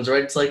book ones,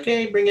 right? It's like,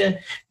 hey, bring a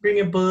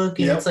book,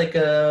 and it's like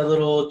a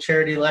little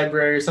charity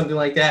library or something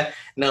like that.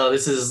 No,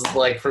 this is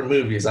like for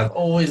movies. I've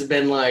always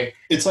been like,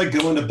 it's like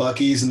going to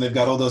Buc-ee's and they've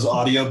got all those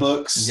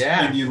audiobooks.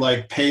 Yeah. And you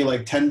like pay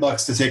like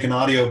 $10 to take an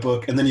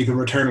audiobook and then you can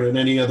return it at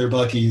any other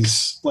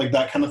Buc-ee's, like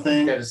that kind of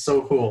thing. That is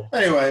so cool.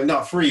 Anyway,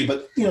 not free,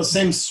 but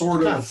same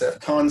sort of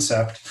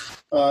concept.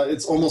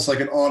 It's almost like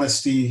an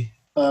honesty.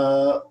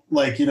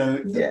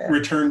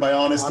 Return by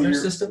honesty. Honor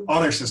system.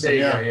 Honor system.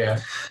 Yeah. Yeah.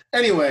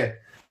 Anyway,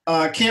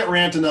 Can't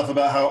rant enough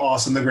about how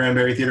awesome the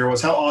Granbury Theater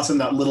was, how awesome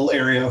that little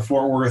area of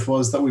Fort Worth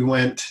was that we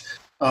went.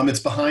 It's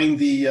behind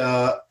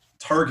the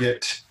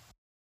Target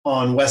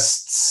on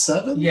West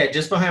 7? Yeah,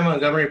 just behind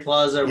Montgomery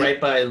Plaza,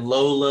 right by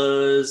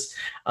Lola's,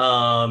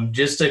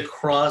 just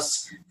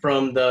across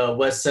from the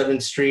West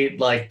 7th Street,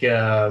 like,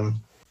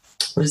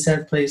 what is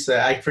that place?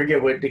 I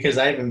forget what, because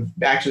I haven't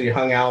actually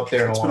hung out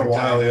there in a long time. It's been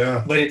a while,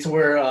 yeah. But it's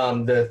where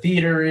the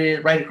theater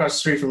is, right across the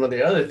street from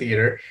the other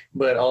theater,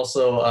 but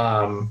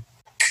also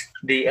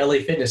the LA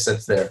Fitness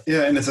that's there.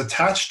 Yeah, and it's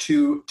attached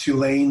to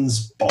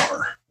Tulane's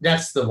bar.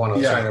 That's the one I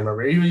was trying to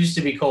remember. It used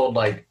to be called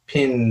like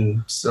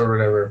Pins or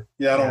whatever.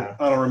 Yeah,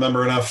 I don't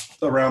remember enough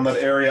around that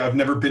area. I've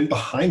never been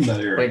behind that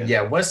area. But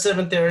yeah, West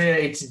 7th area,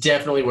 it's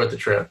definitely worth the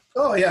trip.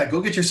 Oh yeah,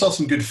 go get yourself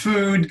some good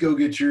food. Go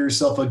get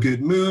yourself a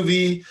good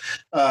movie.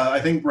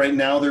 I think right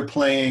now they're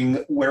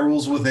playing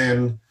Werewolves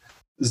Within,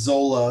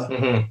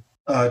 Zola,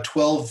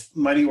 12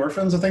 Mighty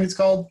Orphans, I think it's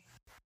called,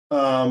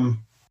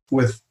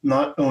 with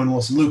not Owen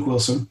Wilson, Luke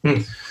Wilson.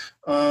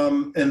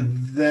 And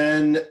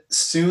then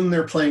soon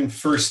they're playing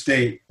First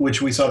Date,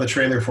 which we saw the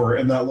trailer for,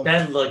 and that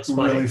looks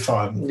really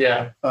fun.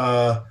 Yeah.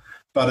 About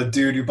a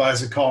dude who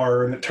buys a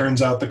car, and it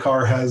turns out the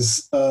car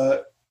has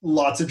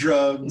lots of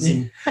drugs.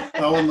 And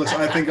that one looks.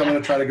 I think I'm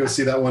going to try to go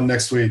see that one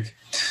next week.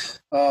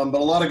 But a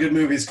lot of good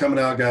movies coming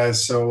out,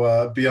 guys.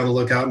 So be on the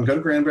lookout and go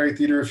to Granbury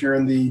Theater if you're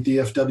in the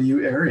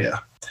DFW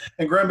area.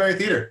 And Granbury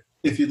Theater,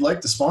 if you'd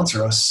like to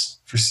sponsor us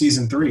for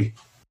season 3.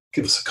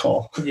 Give us a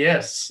call.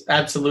 Yes,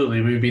 absolutely.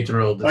 We'd be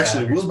thrilled.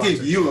 Actually, we'll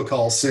give you a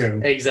call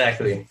soon.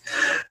 Exactly.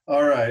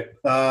 All right.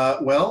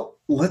 Well,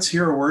 let's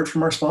hear a word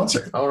from our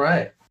sponsor. All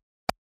right.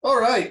 All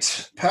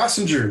right,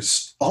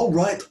 passengers. All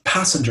right,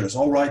 passengers.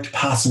 All right,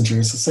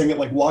 passengers. Sing it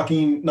like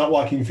not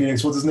Walking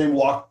Phoenix. What's his name?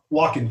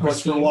 Walking.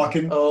 Christopher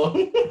Walken.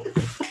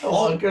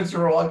 Oh,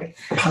 Christopher Walken.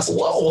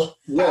 Passengers.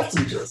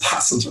 Passengers.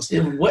 Passengers.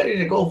 You're ready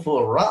to go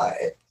for a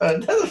ride.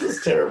 That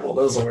was terrible.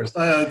 Those were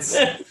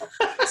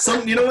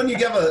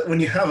when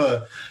you have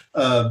a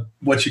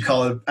what you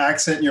call an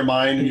accent in your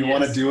mind and you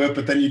want to do it,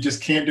 but then you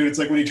just can't do it. It's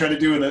like when you try to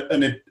do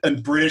a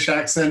British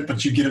accent,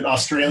 but you get an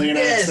Australian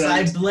accent.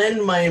 Yes, I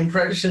blend my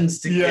impressions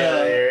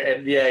together.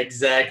 And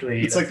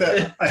exactly. It's like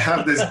that. I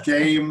have this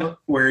game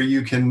where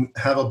you can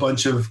have a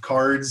bunch of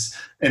cards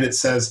and it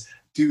says,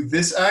 do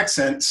this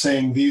accent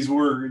saying these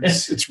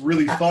words. It's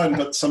really fun,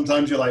 but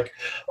sometimes you're like,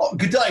 oh,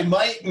 good day,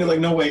 mate. And you're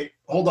like, no, wait,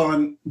 hold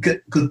on.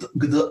 Good.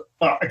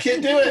 Oh, I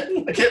can't do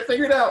it. I can't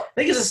figure it out. I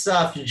think it's a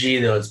soft G,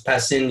 though. It's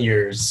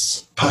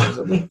passengers.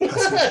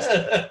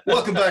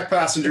 Welcome back,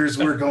 passengers.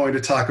 We're going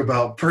to talk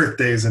about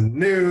birthdays and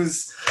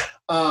news.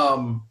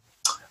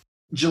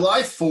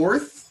 July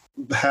 4th,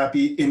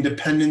 happy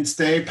Independence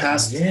Day,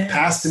 past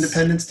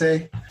Independence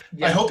Day.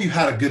 Yeah. I hope you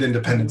had a good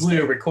Independence Day.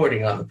 We are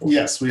recording on the 4th.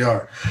 Yes, we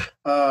are.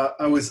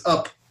 I was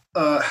up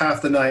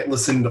half the night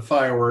listening to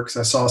fireworks.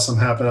 I saw some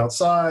happen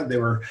outside.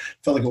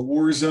 Felt like a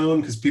war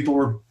zone because people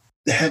were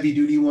the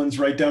heavy-duty ones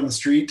right down the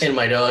street. And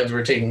my dogs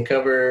were taking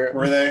cover.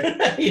 Were they?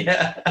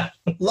 Yeah.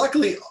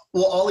 Luckily,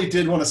 Ollie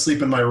did want to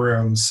sleep in my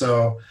room,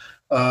 so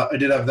I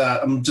did have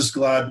that. I'm just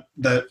glad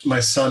that my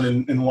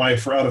son and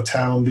wife were out of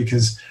town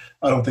because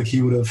I don't think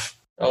he would have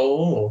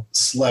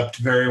slept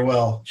very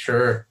well.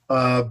 Sure.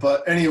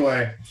 But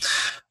anyway,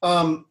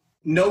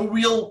 no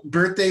real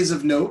birthdays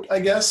of note, I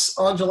guess,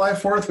 on July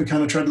 4th. We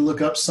kind of tried to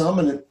look up some,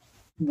 and it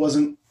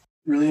wasn't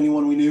really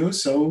anyone we knew.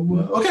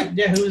 So, okay.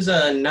 Yeah, who's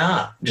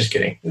not? Just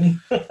kidding.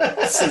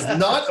 This is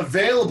not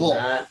available.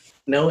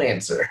 No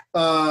answer.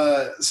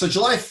 So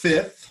July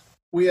 5th,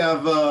 we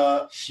have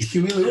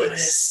Huey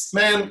Lewis.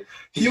 Man,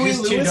 Huey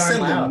Lewis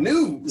in the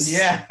news.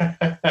 Yeah.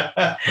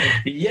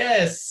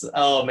 Yes.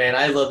 Oh, man,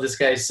 I love this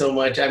guy so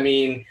much. I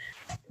mean,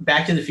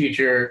 Back to the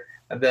Future,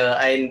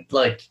 I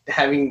like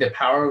having the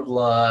power of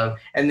love,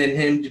 and then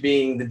him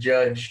being the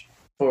judge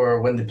for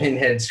when the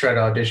Pinheads try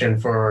to audition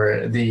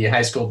for the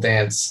high school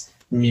dance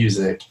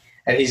music.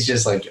 And he's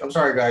just like, I'm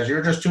sorry, guys,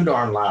 you're just too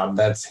darn loud.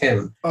 That's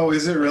him. Oh,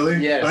 is it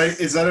really? Yes.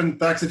 Is that in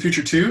Back to the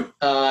Future 2?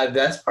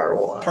 That's part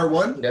 1. Part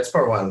 1? That's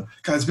part 1.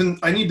 God,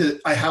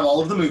 I have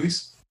all of the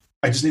movies.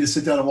 I just need to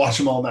sit down and watch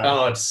them all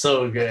now. Oh, it's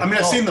so good. I mean,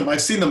 I've seen them.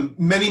 I've seen them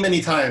many,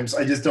 many times.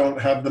 I just don't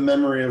have the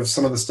memory of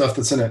some of the stuff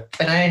that's in it.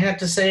 And I have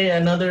to say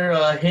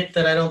another hit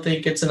that I don't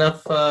think gets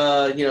enough,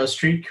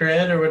 street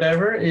cred or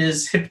whatever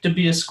is Hip to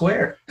Be a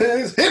Square.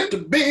 It's hip to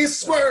be a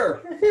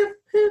square. Hip,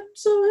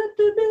 so hip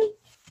to be.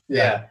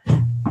 Yeah.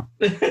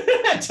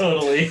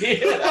 Totally. He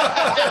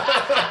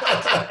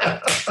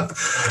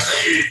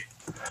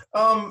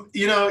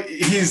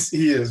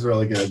is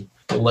really good.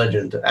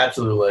 Legend,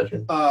 absolute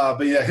legend.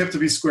 But yeah, Hip to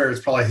Be Square is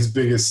probably his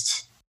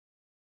biggest.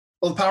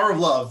 Well, The Power of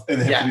Love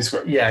and Hip to Be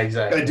Square. Yeah,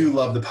 exactly. I do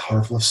love The Power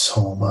of Love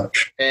so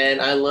much. And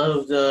I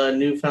love the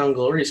Newfound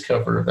Glory's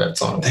cover of that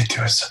song. They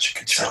do such a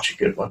good job. Such a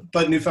good one.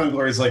 But Newfound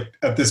Glory is like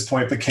at this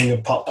point the king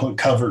of pop punk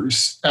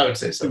covers. I would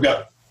say so. They've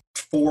got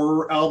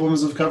 4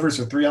 albums of covers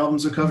or 3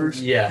 albums of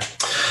covers. Yeah.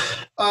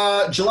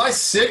 July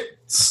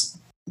 6th,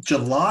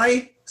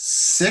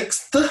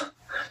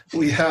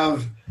 we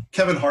have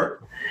Kevin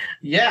Hart.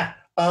 Yeah.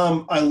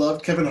 I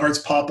loved Kevin Hart's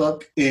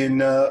pop-up in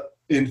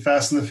in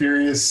Fast and the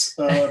Furious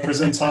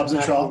presents Hobbs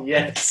and Shaw.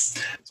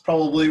 Yes. It's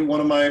probably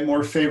one of my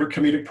more favorite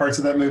comedic parts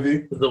of that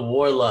movie. The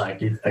warlock.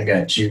 I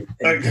got you.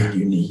 Anything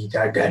you need,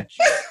 I got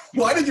you.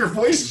 Why did your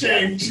voice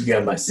change? You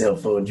got my cell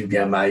phone. You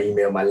got my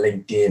email, my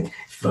LinkedIn.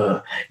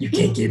 If you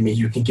can't get me,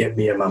 you can get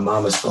me on my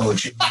mama's phone.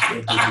 She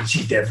can't get me.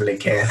 She definitely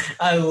can.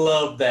 I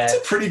love that.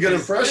 It's a pretty good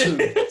impression.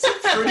 It's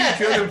a pretty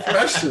good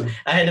impression.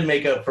 I had to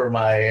make up for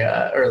my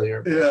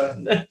earlier.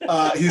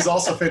 Yeah. He's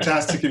also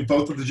fantastic in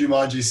both of the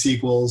Jumanji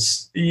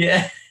sequels.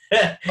 Yeah.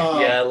 Yeah,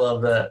 I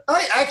love that.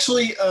 I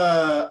actually,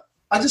 I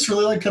just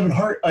really like Kevin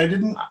Hart. I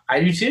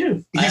do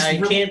too.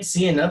 I can't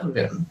see enough of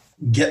him.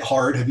 Get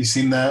Hard. Have you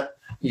seen that?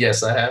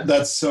 Yes, I have.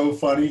 That's so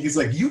funny. He's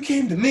like, you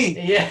came to me.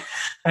 Yeah.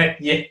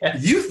 Yeah.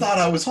 You thought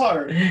I was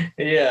hard. Yeah.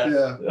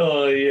 Yeah.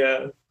 Oh,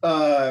 yeah.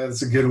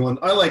 It's a good one.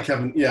 I like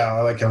Kevin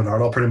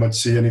Hart. I'll pretty much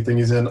see anything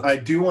he's in. I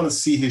do want to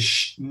see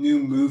his new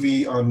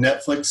movie on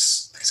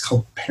Netflix. It's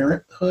called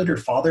Parenthood or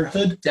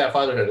Fatherhood. Yeah,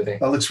 Fatherhood, I think.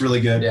 That looks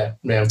really good.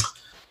 Yeah.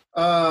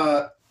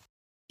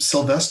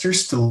 Sylvester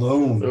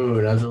Stallone. Ooh,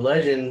 another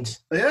legend.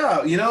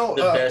 Yeah,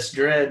 the best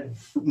Dread.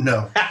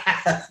 No,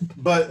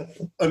 but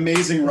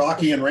amazing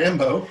Rocky and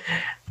Rambo.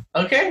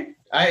 Okay,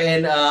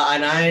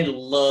 I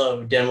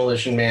love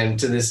Demolition Man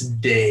to this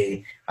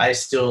day. I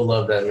still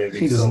love that movie.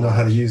 He doesn't know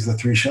how to use the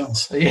 3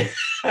 shells. Yeah,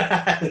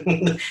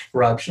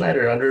 Rob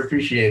Schneider,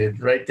 underappreciated,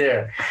 right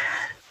there.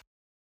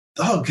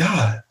 Oh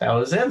God, that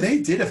was him.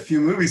 They did a few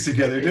movies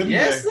together, didn't they?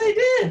 Yes, they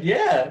did.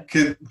 Yeah.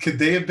 Could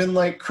they have been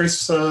like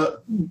Chris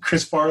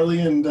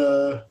Farley and?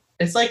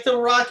 It's like The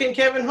Rock and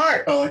Kevin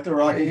Hart. Oh, like The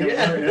Rock and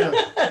Kevin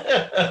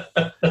Hart.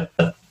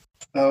 Yeah.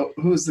 Oh,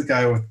 who's the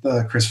guy with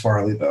Chris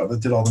Farley though that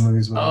did all the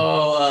movies with him?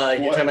 Oh,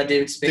 you're talking about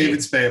David Spade.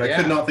 David Spade. I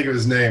could not think of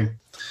his name.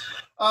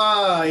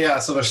 Yeah,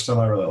 Sylvester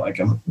Stallone. I really like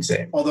him.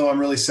 Same. Although I'm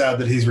really sad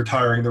that he's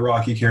retiring the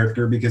Rocky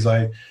character because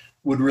I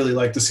would really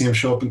like to see him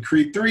show up in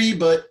Creed 3,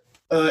 but.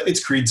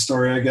 It's Creed's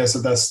story, I guess,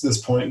 at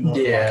this point.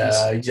 Yeah,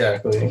 Rockies.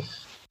 Exactly.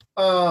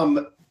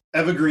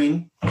 Eva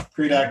Green,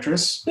 great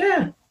actress.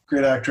 Yeah.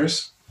 Great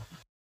actress.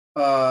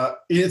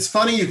 It's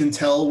funny, you can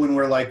tell when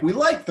we're like, we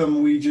like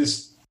them, we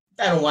just...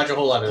 I don't watch a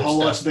whole lot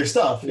of their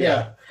stuff.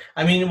 Yeah.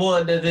 I mean,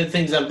 well, the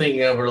things I'm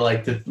thinking of are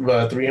like the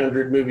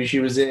 300 movie she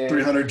was in.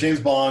 300, James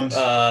Bond.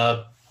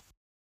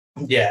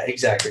 Yeah,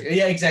 exactly.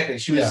 Yeah, exactly.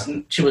 She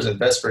wasn't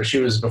Vesper. She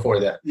was before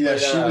that. Yeah,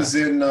 she was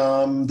in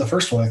the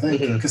first one, I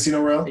think, Casino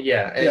Royale.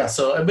 Yeah.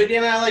 So, but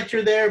I liked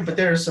her there. But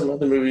there are some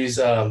other movies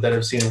that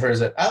I've seen of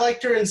hers that I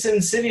liked her in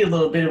Sin City a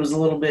little bit. It was a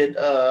little bit.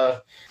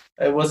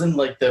 It wasn't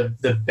like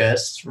the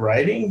best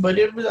writing, but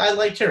it was. I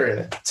liked her in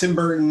it. Tim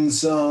Burton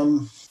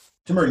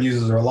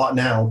uses her a lot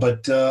now,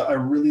 but I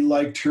really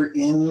liked her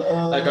in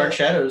Dark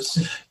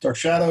Shadows. Dark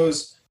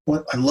Shadows.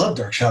 I love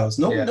Dark Shadows.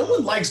 No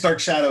one likes Dark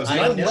Shadows, and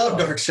I love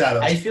Dark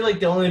Shadows. I feel like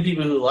the only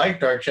people who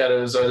like Dark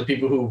Shadows are the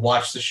people who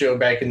watched the show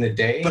back in the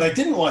day. But I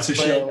didn't watch the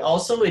show.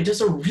 Also, it does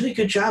a really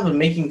good job of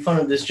making fun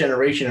of this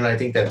generation, and I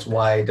think that's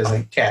why it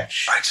doesn't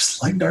catch. I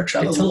just like Dark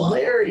Shadows. It's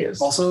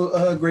hilarious. Also,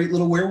 a great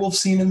little werewolf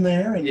scene in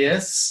there. And,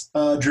 yes.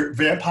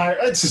 Vampire.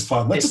 It's just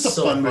fun. That's just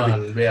a fun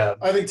movie. Yeah.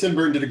 I think Tim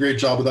Burton did a great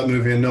job with that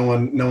movie, and no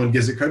one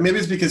gives it credit. Maybe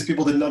it's because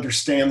people didn't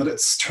understand that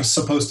it's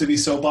supposed to be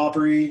soap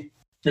opera-y.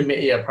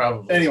 Yeah,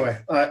 probably. Anyway,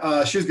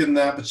 she was good in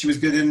that, but she was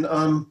good in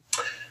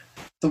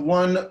the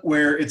one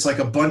where it's like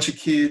a bunch of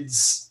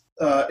kids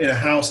in a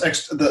house, a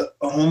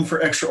home for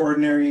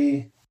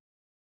extraordinary.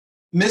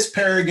 Miss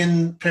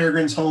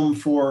Peregrine's Home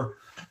for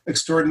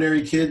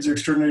Extraordinary Kids or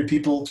Extraordinary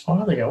People.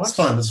 Oh, I think I watched. It's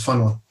fun. It's a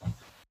fun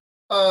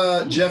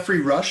one. Jeffrey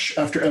Rush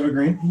after Eva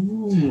Green.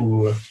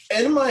 Ooh.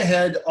 And in my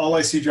head, all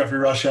I see Jeffrey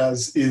Rush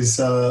as is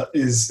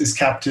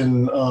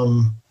Captain.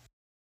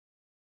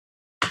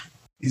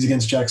 He's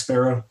against Jack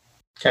Sparrow.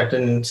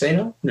 Captain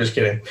Sano? I'm just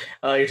kidding.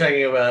 You're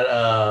talking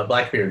about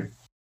Blackbeard.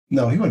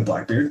 No, he went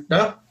Blackbeard.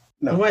 No?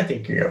 No. Who am I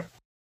thinking of?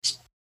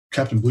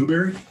 Captain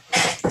Blueberry?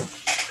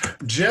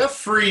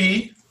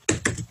 Jeffrey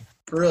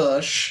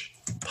Rush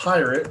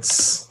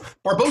Pirates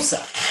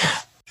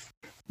Barbossa.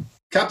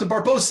 Captain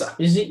Barbossa.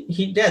 Is he?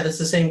 Yeah, that's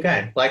the same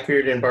guy.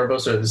 Blackbeard and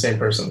Barbossa are the same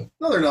person.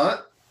 No, they're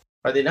not.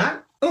 Are they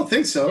not? I don't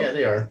think so. Yeah,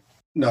 they are.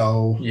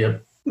 No.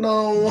 Yep.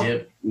 No.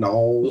 Yep.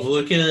 No.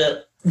 Look it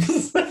up.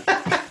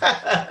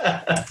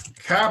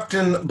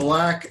 Captain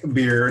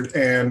Blackbeard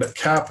and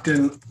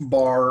Captain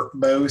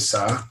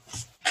Barbossa.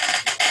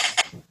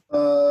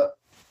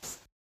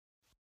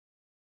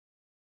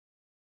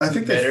 I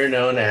think better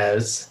known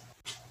as.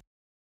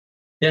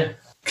 Yeah.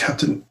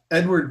 Captain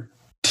Edward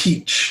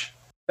Teach.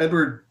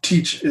 Edward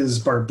Teach is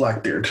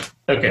Blackbeard.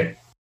 Okay.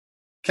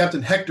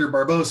 Captain Hector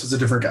Barbossa is a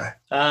different guy.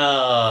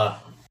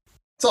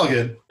 It's all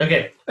good.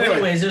 Okay. Anyway.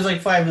 Anyways, there's like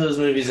 5 of those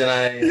movies, and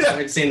I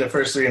haven't seen the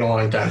first 3 in a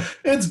long time.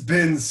 It's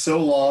been so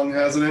long,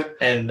 hasn't it?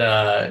 And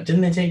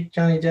didn't they take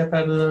Johnny Depp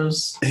out of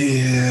those?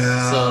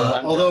 Yeah.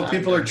 So although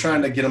people are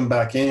trying to get him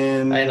back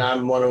in. And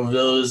I'm one of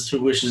those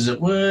who wishes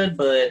it would,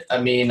 but I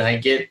mean, I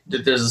get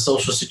that there's a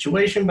social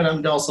situation, but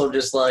I'm also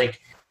just like,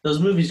 those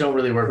movies don't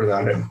really work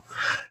without him.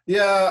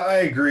 Yeah, I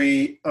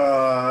agree.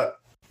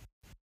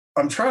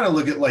 I'm trying to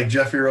look at like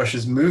Jeffrey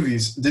Rush's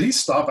movies. Did he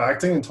stop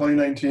acting in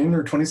 2019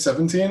 or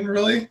 2017?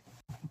 Really?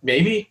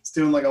 Maybe He's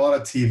doing like a lot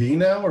of TV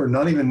now, or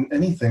not even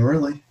anything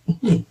really.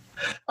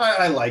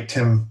 I liked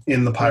him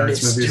in the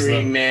Pirates movies.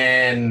 Mystery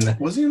Man.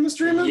 Was he in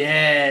Mystery Man?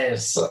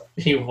 Yes,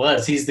 he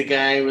was. He's the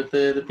guy with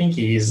the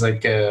pinky. He's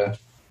like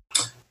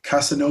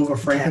Casanova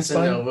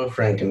Frankenstein. Casanova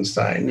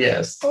Frankenstein.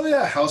 Yes. Oh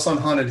yeah, House on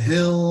Haunted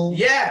Hill.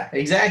 Yeah,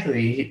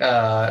 exactly.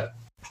 Yeah.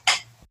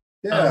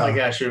 Oh my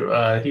gosh,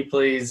 he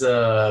plays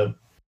the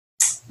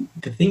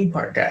theme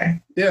park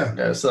guy.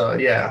 Yeah. So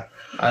yeah,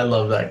 I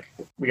love that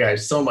guy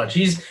so much.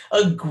 He's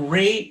a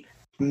great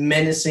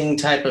menacing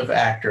type of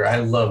actor. I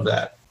love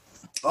that.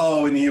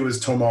 Oh, and he was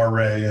Tomar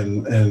Ray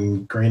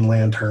and Green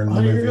Lantern.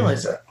 I didn't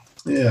realize that.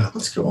 Yeah.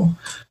 That's cool.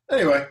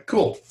 Anyway,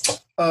 cool.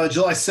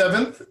 July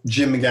 7th,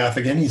 Jim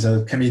McGaffigan. He's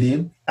a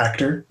comedian,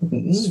 actor.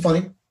 This is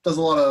funny. Does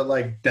a lot of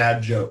like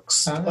dad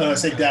jokes. When I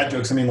say dad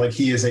jokes, I mean like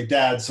he is a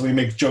dad, so he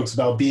makes jokes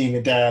about being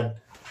a dad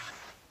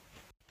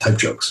type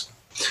jokes.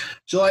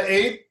 July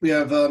 8th, we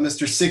have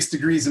Mr. 6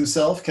 Degrees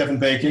himself, Kevin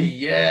Bacon.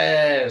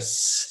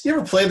 Yes. You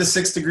ever play the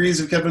 6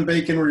 Degrees of Kevin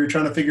Bacon where you're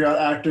trying to figure out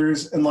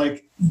actors and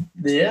like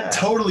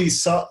totally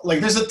like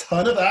there's a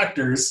ton of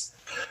actors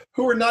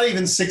who are not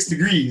even 6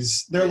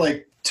 degrees. They're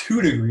like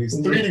 2 degrees,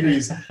 3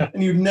 degrees,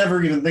 and you'd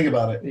never even think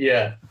about it.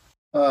 Yeah.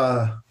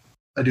 I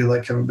do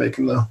like Kevin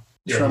Bacon though.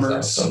 Yeah,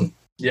 Tremors. Awesome.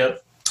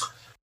 Yep.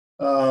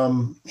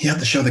 He had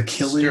the show The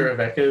Killing. Stir of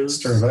Echoes.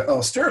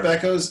 Stir of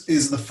Echoes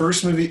is the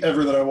first movie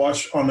ever that I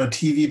watched on a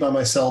TV by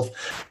myself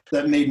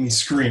that made me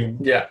scream.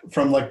 Yeah.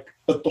 From like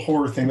the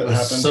horror thing that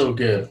happened. So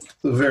good. It's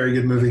a very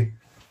good movie.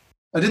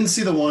 I didn't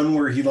see the one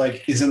where he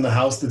like is in the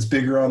house that's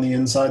bigger on the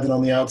inside than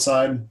on the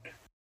outside.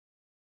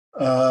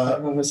 I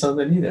never saw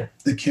that either.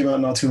 It came out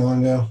not too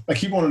long ago. I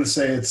keep wanting to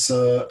say it's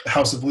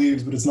House of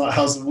Leaves, but it's not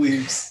House of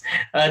Leaves.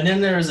 And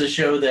then there was a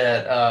show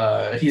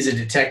that he's a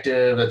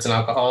detective that's an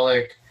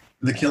alcoholic.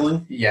 The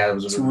Killing? Yeah,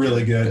 it's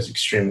really good. It's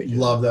extremely good.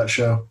 Love that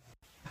show.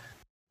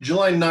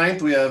 July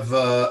 9th, we have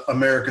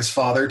America's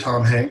Father,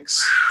 Tom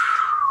Hanks.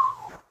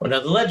 Well, now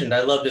the legend.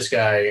 I love this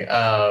guy.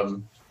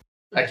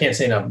 I can't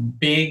say enough.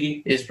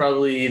 Big is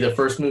probably the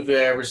first movie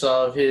I ever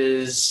saw of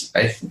his,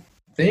 I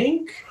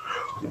think.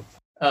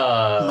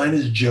 Mine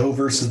is Joe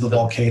versus the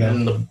Volcano.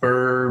 And The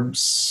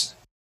Burbs.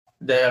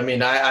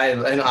 And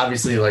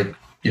obviously, like,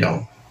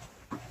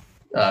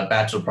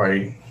 Bachelor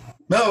Party.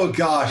 Oh,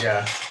 gosh.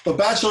 Yeah. The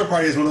Bachelor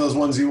Party is one of those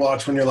ones you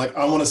watch when you're like,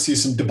 I want to see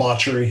some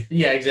debauchery.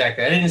 Yeah,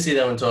 exactly. I didn't see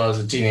that one until I was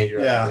a teenager.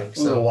 Yeah, it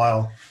was a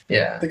while.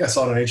 Yeah. I think I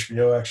saw it on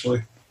HBO,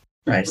 actually.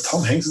 Nice.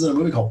 Tom Hanks is in a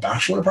movie called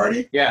Bachelor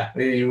Party? Yeah,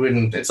 you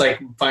wouldn't. It's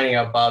like finding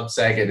out Bob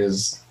Saget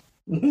is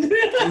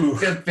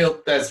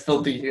that's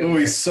filthy. Oh,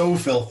 he's so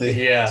filthy.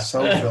 Yeah.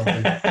 So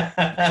filthy.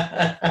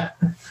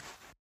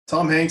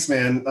 Tom Hanks,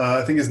 man,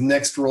 I think his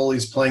next role,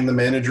 he's playing the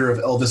manager of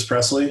Elvis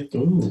Presley.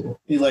 Ooh.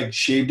 He like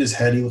shaved his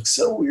head. He looks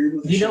so weird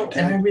with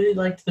and I really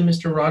liked the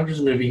Mr. Rogers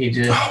movie he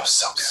did. Oh,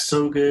 so good.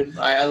 So good.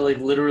 I like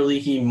literally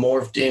he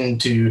morphed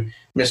into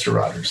Mr.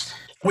 Rogers.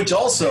 Which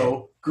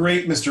also,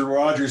 great Mr.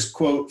 Rogers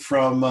quote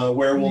from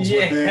Werewolves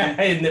Within.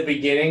 In the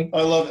beginning.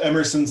 I love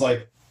Emerson's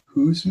like,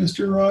 who's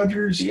Mr.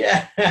 Rogers?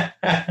 Yeah.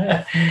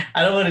 I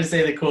don't want to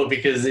say the quote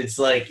because it's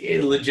like,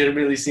 it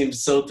legitimately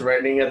seems so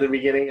threatening at the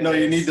beginning. No,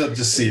 you need to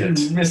just see it.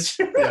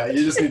 Yeah,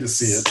 you just need to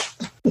see it.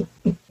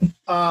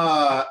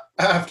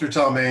 After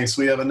Tom Hanks,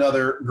 we have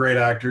another great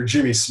actor,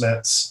 Jimmy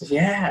Smits.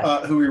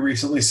 Yeah. Who we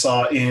recently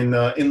saw in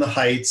The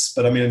Heights.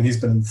 But I mean,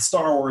 he's been in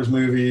Star Wars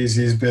movies.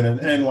 He's been in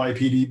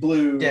NYPD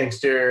Blue.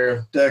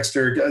 Dexter,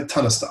 a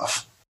ton of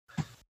stuff.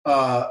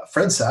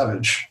 Fred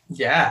Savage.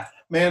 Yeah.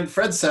 Man,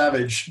 Fred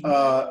Savage.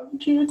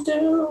 What you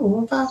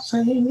do about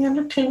singing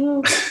the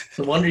tune?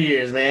 The Wonder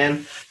Years,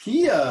 man.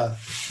 I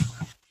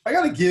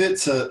got to give it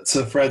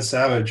to Fred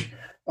Savage.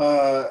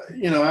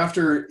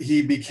 After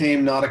he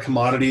became not a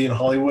commodity in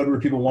Hollywood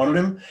where people wanted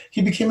him,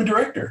 he became a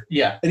director.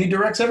 Yeah. And he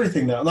directs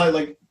everything now,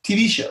 like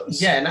TV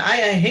shows. Yeah, and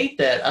I hate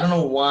that. I don't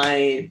know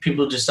why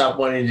people just stopped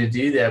wanting to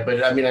do that,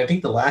 but I mean, I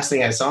think the last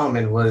thing I saw him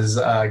in was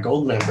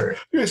Goldmember.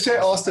 You say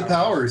Austin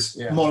Powers.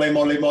 Yeah. Mole.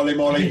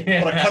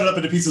 Yeah. But I cut it up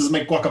into pieces and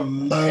make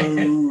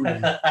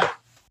guacamole.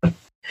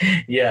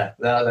 Yeah,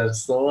 no,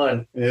 that's the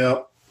one.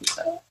 Yeah.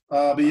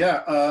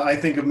 I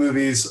think of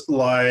movies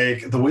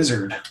like The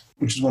Wizard,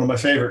 which is one of my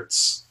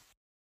favorites.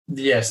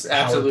 Yes,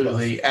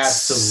 absolutely.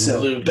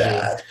 Absolutely. So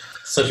bad.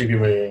 Such a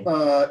good movie.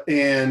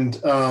 And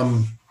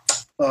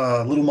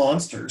Little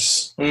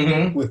Monsters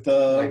with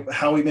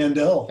Howie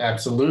Mandel.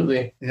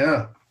 Absolutely.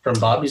 Yeah. From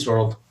Bobby's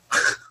World.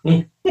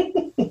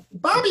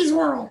 Bobby's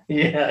World.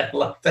 Yeah, I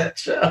love that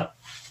show.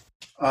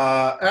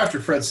 After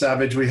Fred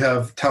Savage, we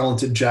have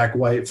talented Jack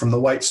White from the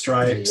White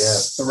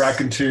Stripes, the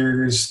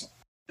Raconteurs,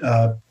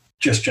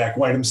 just Jack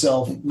White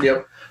himself.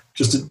 Yep.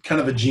 Just kind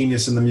of a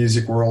genius in the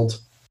music world.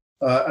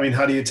 I mean,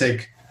 how do you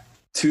take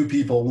two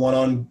people, one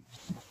on,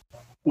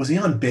 was he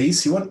on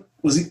bass?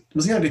 Was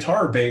he on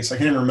guitar or bass? I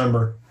can't even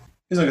remember.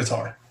 He was on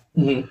guitar.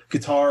 Mm-hmm.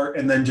 Guitar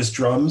and then just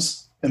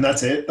drums, and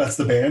that's it. That's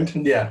the band.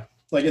 Yeah.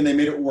 And they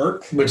made it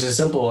work. Which is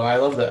simple, and I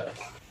love that.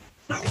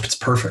 It's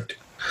perfect.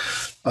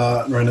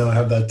 Right now I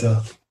have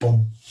that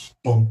boom,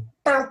 boom.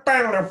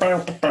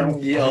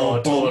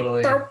 Yeah,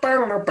 totally.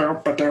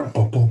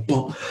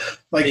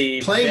 Like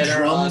The playing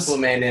drums.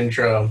 Aquaman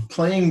intro.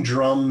 Playing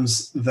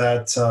drums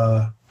that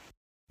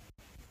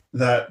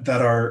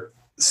are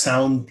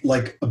sound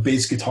like a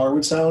bass guitar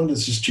would sound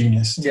is just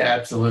genius. Yeah,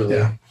 absolutely.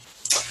 Yeah.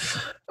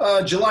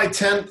 July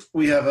 10th,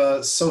 we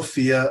have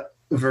Sofia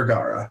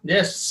Vergara.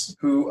 Yes.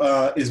 Who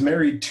is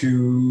married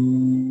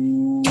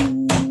to...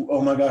 Oh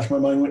my gosh, my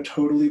mind went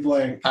totally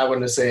blank. I want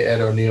to say Ed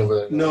O'Neill,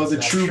 but no, the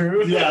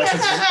true. Yeah, she's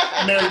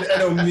married to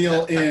Ed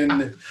O'Neill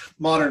in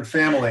Modern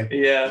Family.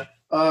 Yeah.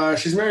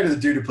 She's married to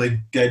the dude who played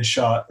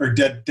Deadshot or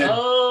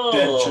Deathstroke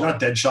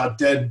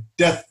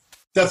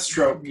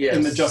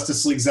in the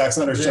Justice League. Zack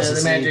Snyder's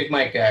Justice League. The Magic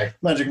Mike guy.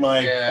 Magic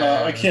Mike.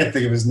 Yeah. I can't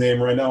think of his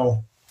name right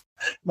now.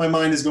 My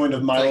mind is going to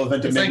Milo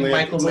Ventimiglia. It's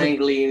like Michael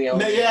Manglino.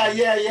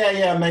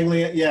 Yeah.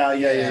 Manglino. Yeah.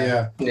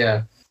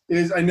 Yeah. It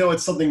is. I know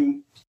it's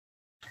something.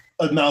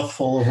 A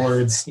mouthful of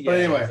words. Yeah, but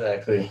anyway.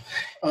 Exactly.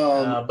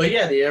 But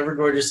yeah, the ever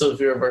gorgeous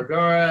Sofia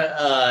Vergara.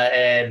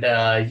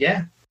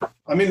 Yeah.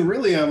 I mean,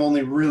 really, I've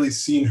only really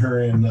seen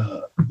her in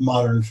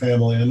Modern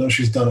Family. I know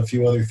she's done a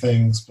few other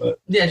things, but...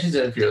 Yeah, she's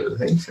done a few other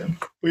things. So.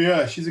 But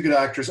yeah, she's a good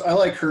actress. I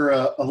like her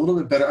a little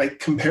bit better. I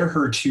compare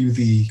her to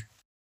the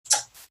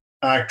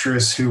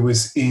actress who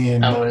was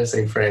in... I want to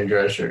say Fran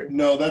Drescher.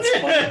 No, that's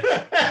fine.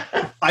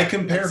 I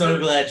compare I'm so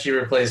glad she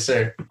replaced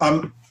her.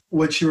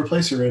 What'd she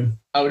replace her in?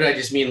 Oh, no, I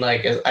just mean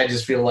like, I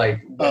just feel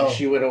like when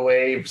she went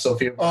away,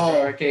 Sofia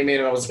Vergara came in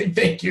and I was like,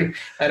 thank you.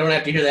 I don't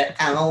have to hear that.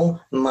 Oh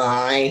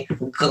my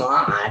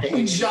God.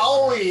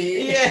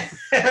 Joey. Yeah.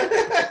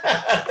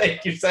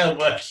 Thank you so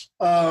much.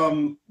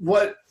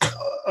 What?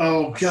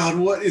 Oh God,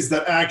 what is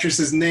that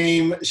actress's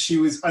name? She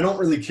was, I don't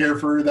really care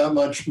for her that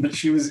much, but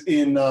she was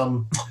in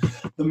the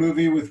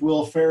movie with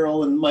Will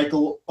Ferrell and Mike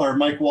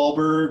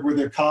Wahlberg where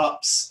they're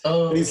cops.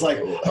 Oh, and he's like,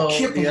 I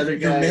can't the other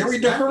guy. You're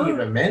married to her?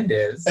 Eva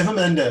Mendes. Eva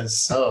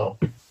Mendes. Oh.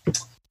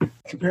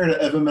 Compared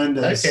to Eva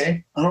Mendes.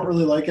 Okay. I don't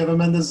really like Eva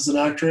Mendes as an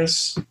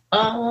actress. But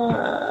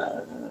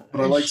I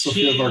like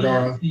Sofia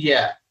Vergara.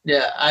 Yeah.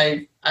 Yeah.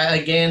 I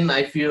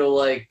feel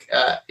like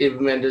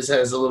Eva Mendes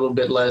has a little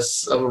bit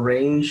less of a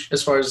range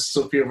as far as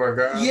Sofia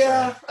Vergara.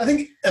 Yeah. I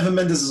think Eva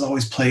Mendes has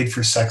always played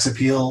for sex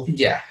appeal.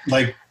 Yeah.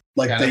 Like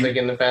they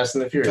in the Fast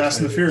and the Furious.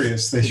 Fast and the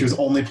Furious. She was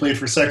only played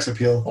for sex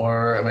appeal.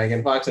 Or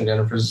Megan Fox and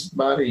Jennifer's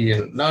Body.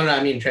 And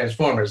I mean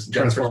Transformers.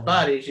 Jennifer's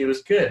Body, she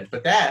was good.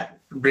 But that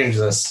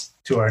brings us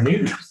to our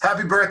news.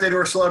 Happy birthday to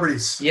our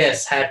celebrities.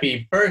 Yes,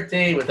 happy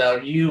birthday.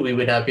 Without you, we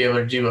would not be able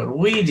to do what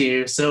we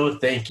do. So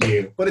thank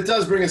you. But it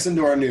does bring us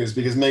into our news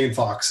because Megan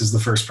Fox is the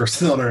first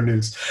person on our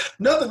news.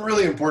 Nothing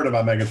really important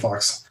about Megan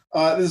Fox.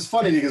 This is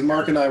funny because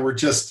Mark and I were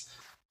just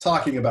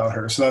talking about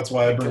her, so that's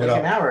why I bring it up.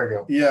 An hour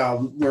ago. Yeah,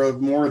 or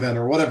more than,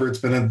 or whatever. It's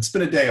been a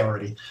day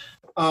already.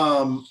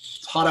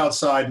 It's hot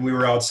outside, and we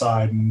were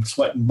outside and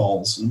sweating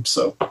balls, and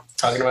so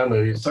talking about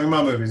movies. So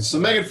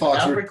Megan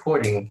Fox. Now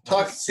recording.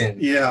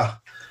 Yeah,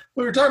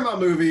 we were talking about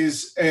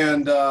movies,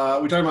 and we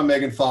were talking about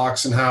Megan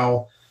Fox and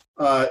how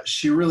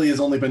she really has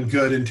only been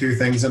good in two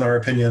things, in our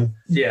opinion.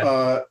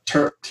 Yeah.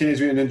 Teenage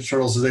Mutant Ninja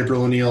Turtles is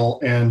April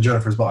O'Neil and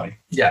Jennifer's Body.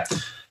 Yeah.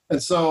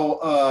 And so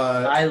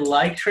I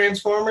like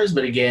Transformers,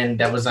 but again,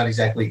 that was not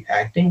exactly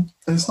acting.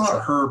 It's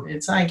not her.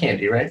 It's eye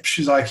candy, right?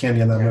 She's eye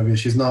candy in that movie.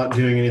 She's not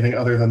doing anything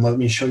other than let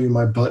me show you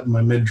my butt and my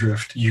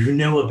midriff. You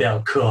know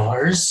about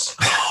cars?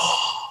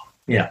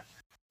 Yeah.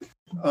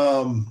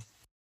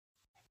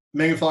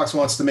 Megan Fox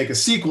wants to make a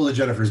sequel to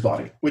Jennifer's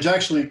Body, which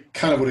actually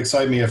kind of would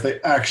excite me if they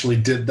actually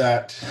did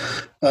that.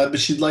 But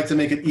she'd like to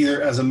make it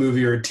either as a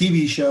movie or a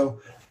TV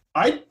show.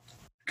 I'd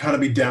kind of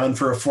be down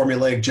for a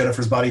formulaic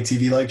Jennifer's Body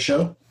TV-like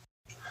show.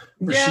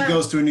 Where she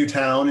goes to a new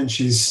town and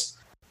she's...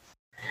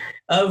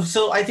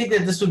 So I think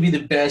that this would be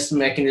the best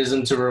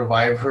mechanism to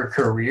revive her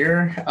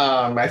career.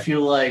 I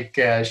feel like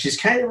she's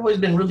kind of always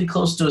been really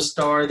close to a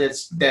star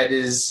that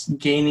is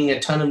gaining a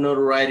ton of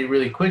notoriety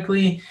really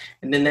quickly,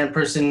 and then that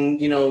person,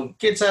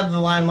 gets out of the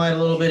limelight a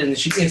little bit, and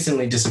she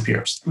instantly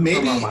disappears from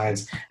our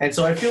minds. And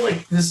so I feel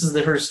like this is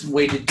her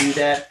way to do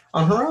that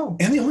on her own.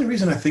 And the only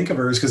reason I think of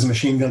her is because of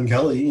Machine Gun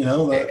Kelly,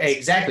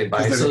 exactly,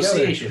 by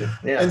association.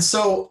 Yeah. And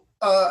so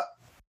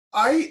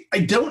I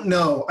don't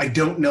know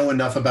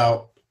enough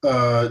about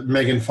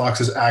Megan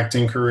Fox's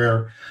acting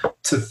career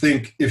to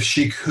think if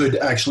she could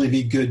actually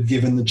be good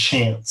given the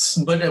chance.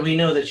 But we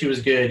know that she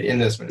was good in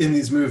this movie. In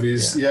these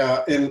movies,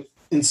 yeah.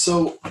 And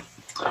so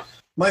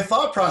my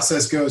thought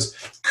process goes,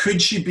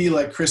 could she be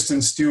like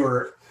Kristen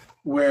Stewart,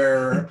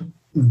 where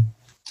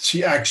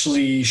she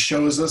actually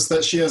shows us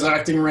that she has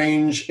acting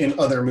range in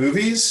other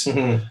movies,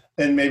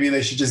 and maybe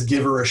they should just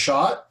give her a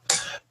shot?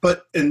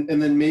 But and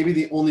then maybe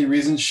the only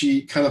reason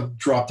she kind of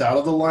dropped out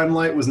of the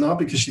limelight was not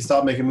because she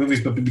stopped making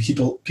movies, but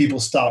people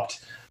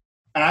stopped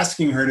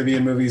asking her to be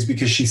in movies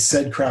because she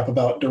said crap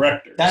about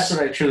directors. That's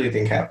what I truly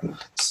think happened.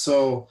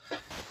 So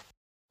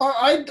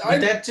but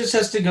that just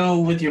has to go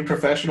with your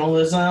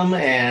professionalism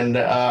and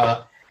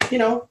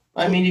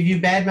I mean, if you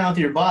badmouth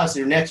your boss,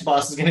 your next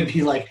boss is going to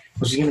be like,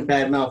 well, she's going to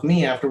badmouth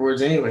me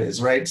afterwards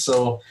anyways, right?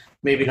 So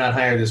maybe not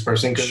hire this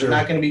person because they're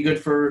not going to be good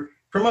for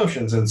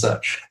promotions and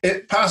such.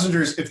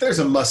 Passengers, if there's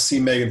a must-see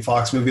Megan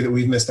Fox movie that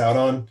we've missed out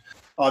on,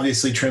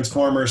 obviously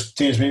Transformers,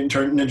 Teenage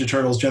Mutant Ninja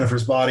Turtles,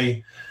 Jennifer's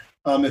Body.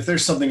 If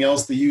there's something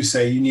else that you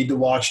say you need to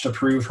watch to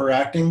prove her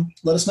acting,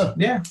 let us know.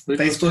 Yeah, we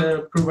Facebook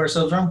to prove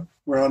ourselves wrong.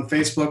 We're on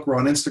Facebook. We're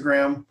on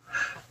Instagram.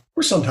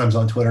 We're sometimes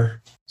on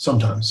Twitter.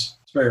 Sometimes.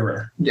 It's very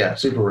rare. Yeah,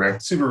 super rare.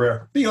 Super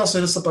rare. But you can also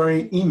hit us up on our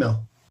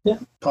email. Yeah.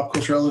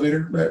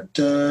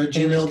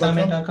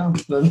 popcultureelevator@gmail.com.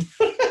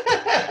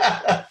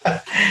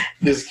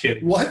 Just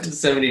kidding. What?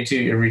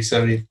 72 every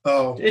 70.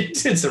 Oh.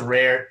 It's a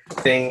rare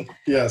thing.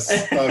 Yes.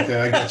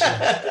 Okay,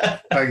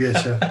 I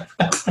get you.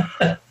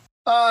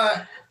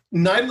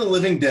 Night of the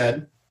Living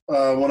Dead,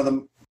 one of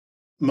the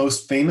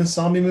most famous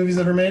zombie movies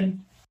ever made.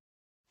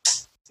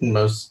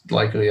 Most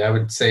likely, I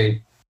would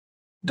say.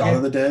 Dawn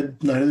of the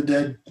Dead, Night of the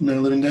Dead, Night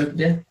of the Living Dead.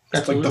 Yeah.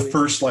 It's like the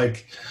first,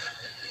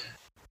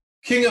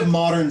 king of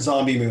modern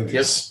zombie movies.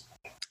 Yes.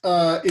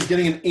 Is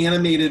getting an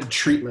animated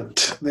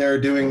treatment.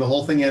 They're doing the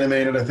whole thing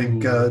animated. I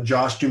think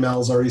Josh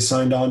Duhamel's already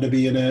signed on to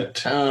be in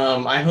it.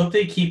 I hope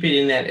they keep it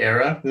in that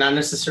era, not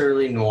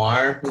necessarily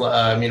noir.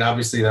 I mean,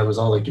 obviously that was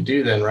all they could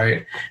do then,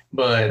 right?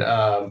 But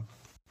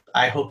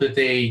I hope that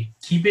they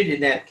keep it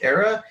in that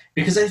era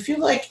because I feel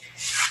like,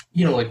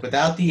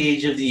 without the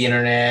age of the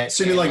internet,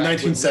 so you mean like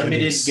 1970s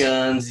limited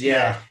guns,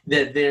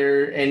 that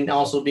they're and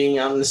also being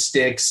out in the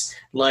sticks,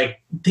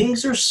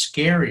 things are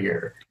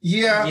scarier.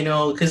 Yeah,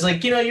 because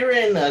you're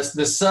in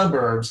the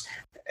suburbs.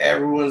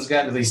 Everyone's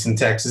got, at least in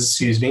Texas,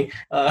 excuse me,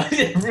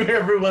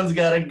 everyone's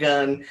got a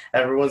gun.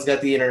 Everyone's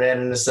got the internet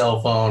and a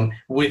cell phone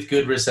with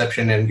good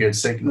reception and good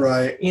signal.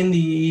 Right. In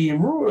the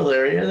rural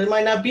area, there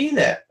might not be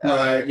that.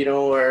 Right.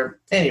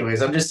 Or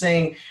anyways, I'm just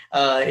saying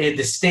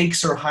the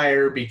stakes are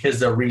higher because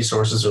the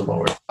resources are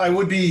lower. I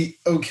would be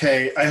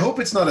okay. I hope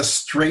it's not a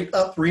straight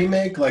up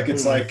remake.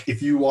 It's like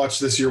if you watch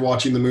this, you're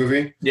watching the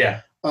movie. Yeah.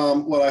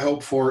 What I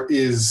hope for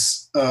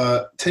is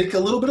take a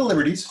little bit of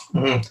liberties,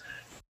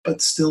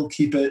 but still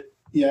keep it.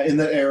 Yeah, in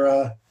that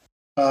era,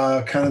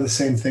 kind of the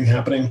same thing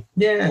happening.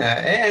 Yeah,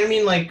 and I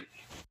mean,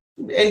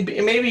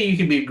 and maybe you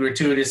could be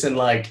gratuitous in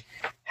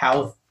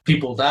how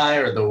people die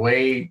or the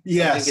way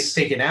something gets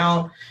taken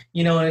out.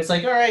 And it's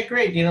all right,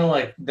 great.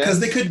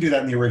 Because they couldn't do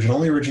that in the original.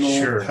 The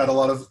original had a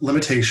lot of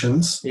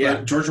limitations. Yeah,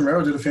 but George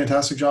Romero did a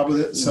fantastic job with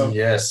it. So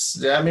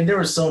yes, I mean there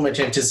was so much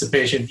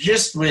anticipation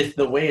just with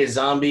the way a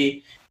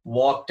zombie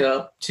walked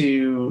up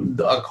to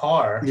a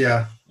car.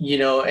 Yeah.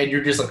 And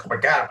you're just like, oh my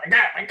God.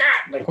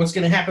 What's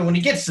going to happen when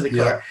he gets to the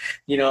car?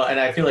 And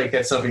I feel like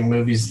that's something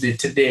movies did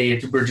today.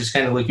 We're just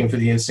kind of looking for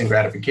the instant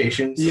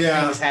gratification. So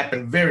things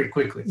happen very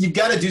quickly. You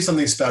got to do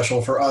something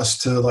special for us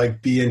to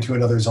be into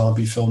another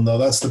zombie film, though.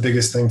 That's the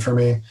biggest thing for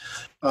me.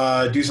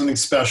 Do something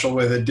special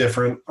with it,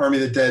 different. Army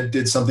of the Dead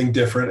did something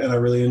different, and I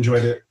really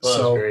enjoyed it. Well,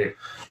 so great.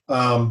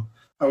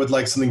 I would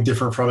like something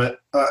different from it.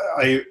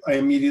 I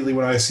immediately,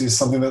 when I see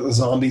something that the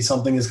zombie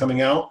something is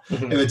coming out,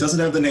 if it doesn't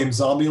have the name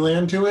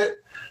Zombieland to it,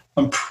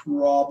 I'm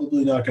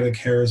probably not going to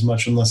care as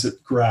much unless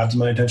it grabs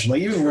my attention.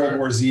 Even World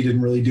War Z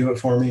didn't really do it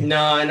for me.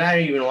 No, and I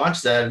didn't even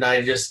watch that, and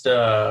I just,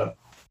 I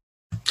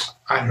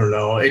don't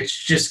know. It's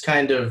just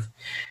kind of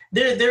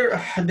there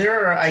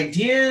are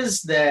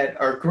ideas that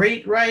are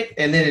great, right?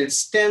 And then it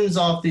stems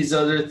off these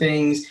other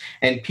things,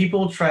 and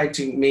people try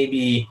to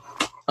maybe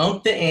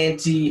ump the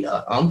ante,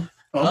 up.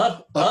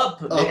 Up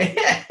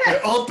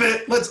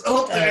it. Let's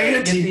up the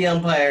ante. Get the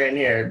umpire in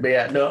here. But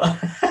yeah, no.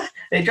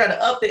 They try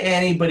to up the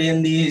ante, but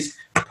in these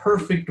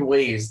perfect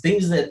ways,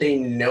 things that they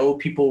know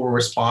people will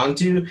respond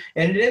to,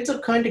 and it ends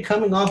up kind of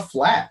coming off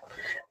flat.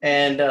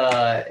 And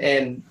I'll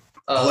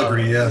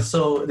agree, yeah.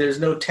 So there's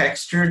no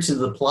texture to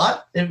the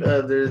plot.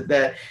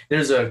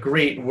 There's a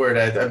great word.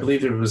 I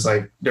believe it was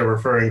they're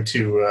referring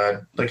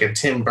to a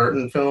Tim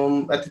Burton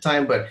film at the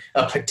time, but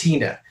a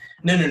patina.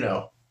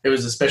 No. It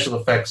was a special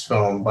effects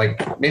film.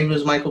 Maybe it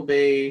was Michael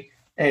Bay.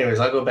 Anyways,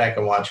 I'll go back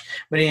and watch.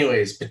 But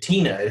anyways,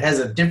 patina. It has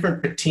a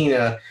different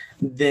patina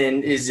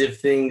than as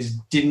if things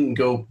didn't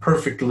go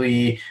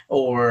perfectly,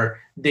 or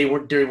they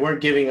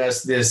weren't giving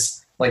us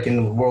this,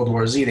 in World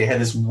War Z, they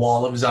had this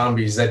wall of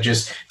zombies that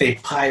they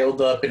piled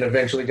up and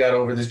eventually got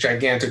over this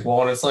gigantic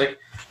wall. And it's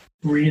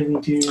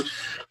really, dude?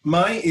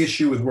 My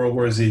issue with World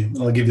War Z, and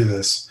I'll give you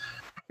this,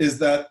 is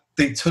that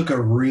they took a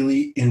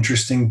really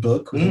interesting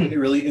book with a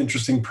really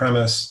interesting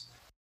premise,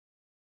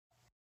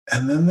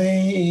 and then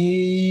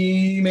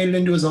they made it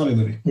into a zombie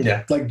movie.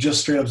 Yeah.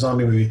 Just straight up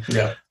zombie movie.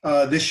 Yeah.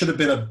 This should have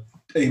been a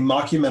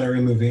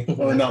mockumentary movie,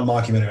 or not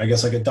mockumentary, I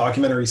guess a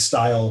documentary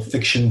style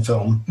fiction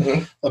film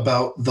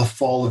about the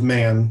fall of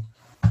man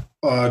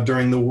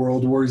during the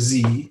World War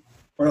Z,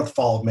 or not the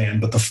fall of man,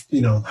 but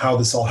how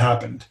this all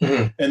happened.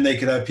 And they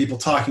could have people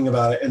talking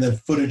about it and then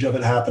footage of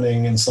it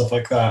happening and stuff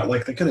like that.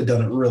 They could have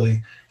done it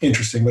really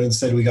interesting, but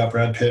instead we got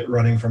Brad Pitt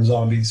running from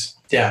zombies.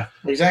 Yeah,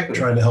 exactly.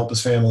 Trying to help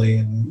his family.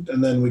 And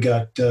then we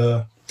got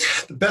the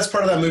best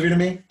part of that movie to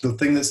me, the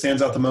thing that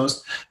stands out the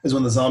most, is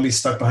when the zombie's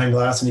stuck behind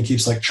glass and he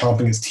keeps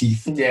chomping his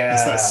teeth. Yeah.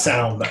 It's that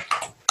sound.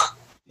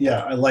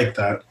 Yeah, I like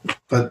that.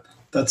 But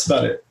that's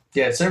about it.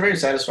 Yeah, it's very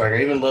satisfying.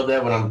 I even love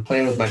that when I'm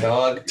playing with my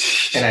dog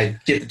and I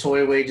get the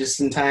toy away just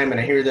in time and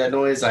I hear that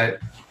noise. I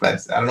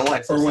don't know why.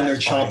 It's so or when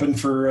satisfying. they're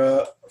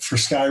chomping for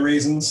sky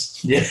raisins.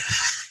 Yeah.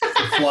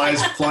 The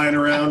flies flying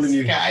around and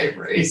you Sky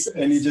raisins.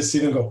 and you just see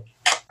them go.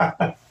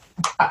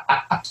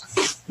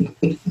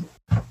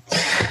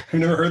 You've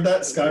never heard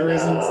that, sky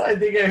raisins? I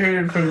think I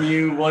heard it from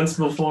you once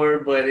before,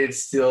 but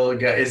it's still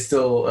They're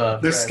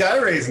fresh. sky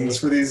raisins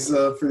for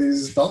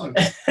these dogs.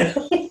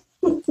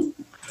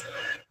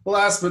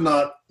 Last but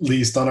not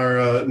least on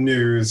our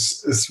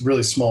news, it's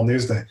really small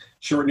news day,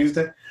 short news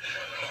day.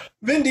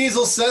 Vin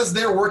Diesel says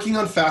they're working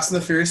on Fast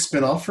and the Furious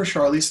spinoff for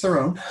Charlize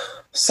Theron.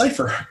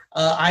 Cypher.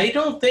 I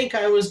don't think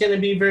I was going to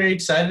be very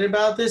excited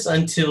about this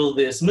until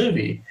this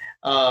movie.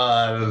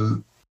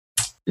 I'm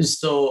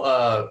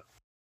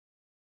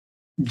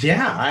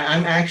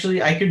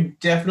actually, I could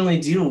definitely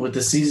deal with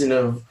the season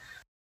of.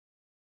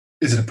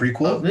 Is it a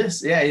prequel? Of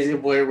this, yeah. Is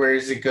it where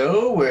does it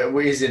go?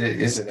 Where is it?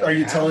 Is it? Are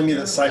you telling me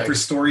that Cypher's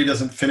story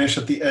doesn't finish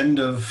at the end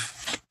of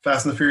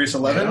Fast and the Furious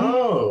 11?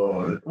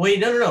 No.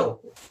 Wait, no.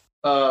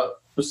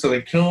 So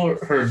they kill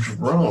her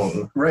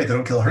drone. Right, they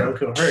don't kill her. They don't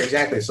kill her,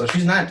 exactly. So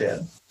she's not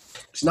dead.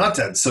 She's not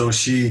dead. So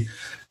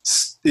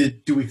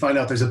do we find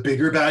out there's a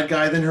bigger bad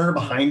guy than her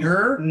behind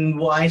her?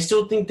 Well, I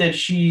still think that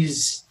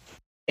she's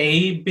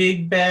a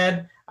big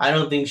bad. I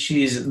don't think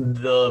she's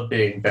the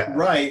big bad.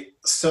 Right.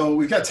 So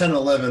we've got 10 and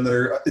 11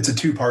 it's a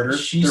two-parter.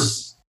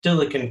 She's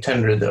still a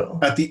contender, though.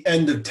 At the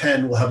end of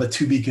 10, we'll have a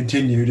to be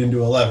continued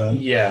into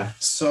 11. Yeah.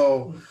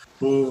 So,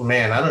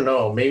 man, I don't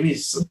know. Maybe.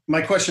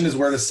 My question is,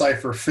 where does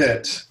Cypher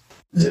fit?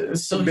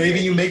 So maybe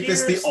you make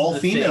this the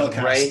all-female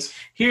cast. Right?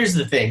 Here's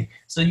the thing.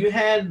 So you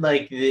had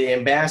like the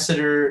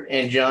Ambassador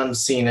and John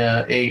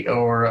Cena,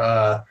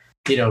 Vin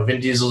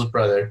Diesel's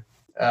brother,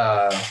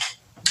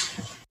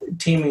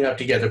 teaming up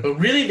together. But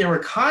really, they were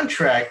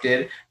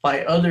contracted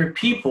by other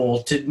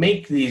people to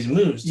make these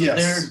moves. So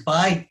there,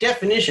 by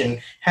definition,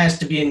 has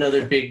to be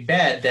another big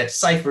bad that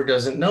Cypher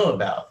doesn't know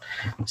about.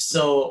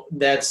 So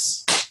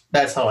that's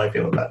how I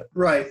feel about it.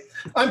 Right.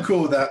 I'm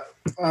cool with that.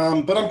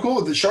 But I'm cool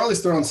with it.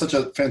 Charlize Theron's such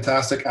a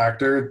fantastic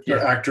actor, or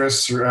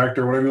actress, or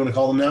actor, whatever you want to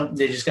call them now.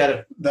 They just got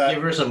to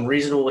give her some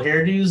reasonable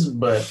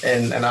hairdos,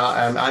 and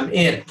I'm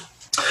in.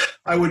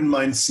 I wouldn't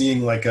mind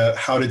seeing like a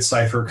How Did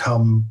Cypher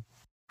Come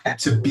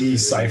to Be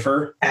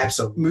Cypher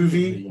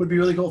movie. Would be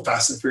really cool.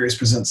 Fast and Furious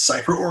presents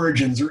Cypher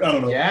Origins, or I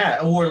don't know. Yeah,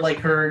 or like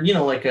her,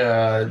 like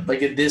a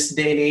this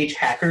day and age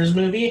hackers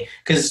movie,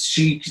 because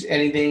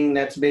anything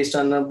that's based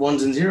on the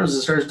ones and zeros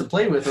is hers to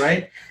play with,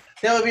 right?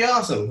 That would be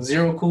awesome.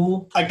 Zero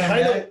cool. I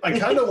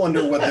kind of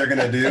wonder what they're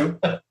gonna do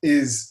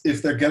is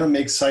if they're gonna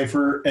make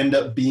Cypher end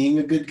up being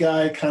a good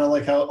guy, kind of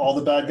like how all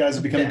the bad guys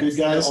have become good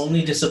guys. The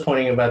only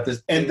disappointing about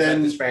this, and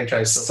then this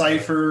franchise,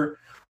 Cypher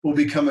will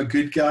become a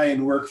good guy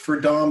and work for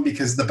Dom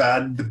because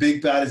the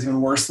big bad is even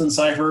worse than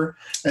Cypher,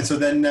 and so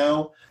then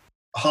now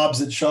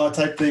Hobbs and Shaw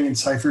type thing, and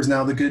Cypher's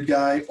now the good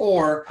guy.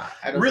 Or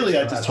I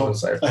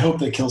hope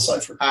they kill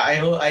Cypher.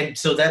 I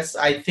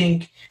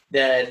think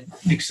that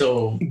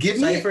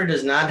Cypher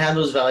does not have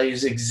those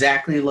values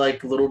exactly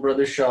like little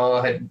brother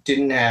Shaw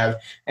didn't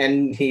have,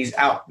 and he's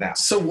out now.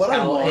 So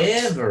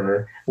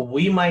however,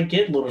 we might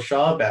get little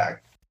Shaw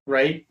back,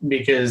 right?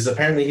 Because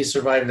apparently he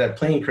survived that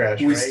plane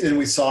crash, right? And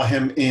we saw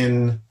him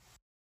in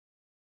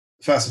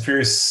Fast and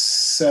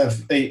Furious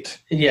 8.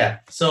 Yeah.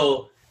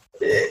 So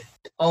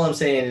all I'm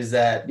saying is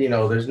that,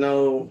 there's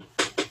no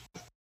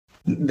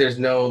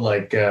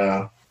like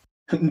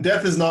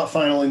death is not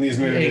final in these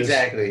movies.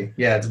 Exactly.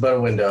 Yeah, it's but a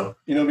window.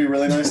 It'd be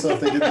really nice though if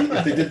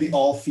they did the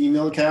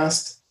all-female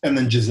cast and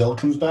then Giselle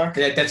comes back.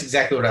 That's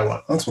exactly what I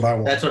want. That's what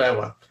I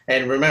want.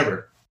 And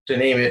remember to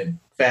name it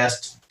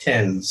Fast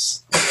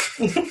Tens.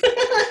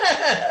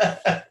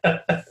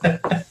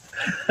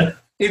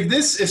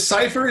 If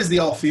Cypher is the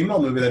all-female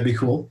movie, that'd be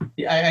cool.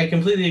 Yeah, I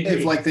completely agree.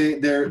 If like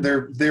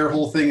their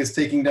whole thing is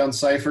taking down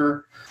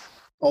Cypher,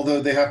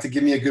 although they have to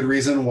give me a good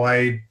reason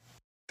why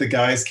the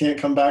guys can't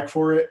come back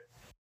for it.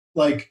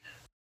 Like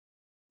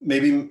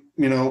maybe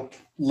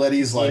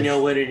Letty's like. You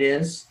know what it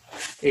is?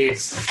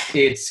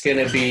 It's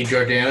gonna be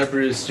Jordana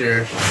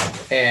Brewster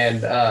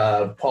and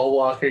Paul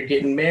Walker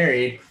getting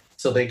married,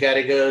 so they got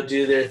to go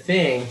do their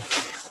thing.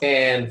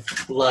 And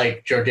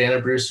like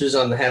Jordana Brewster's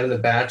having the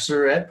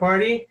bachelorette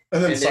party,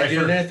 and they're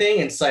doing their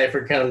thing, and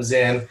Cypher comes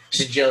in.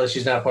 She's jealous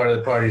she's not part of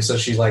the party, so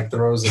she like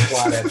throws the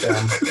plot at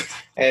them.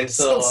 And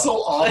so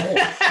awful.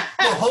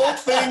 The whole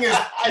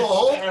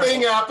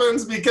thing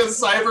happens because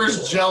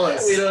Cypher's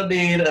jealous. We don't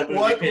need a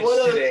movie pitch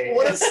today.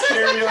 What a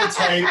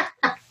stereotype.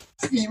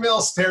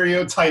 Female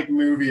stereotype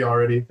movie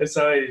already. I'm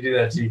sorry to do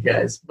that to you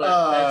guys,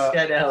 but that's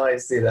kind of how I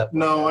see that.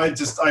 No, I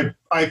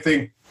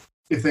think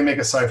if they make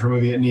a Cypher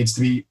movie, it needs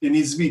to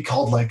be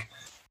called like,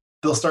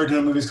 they'll start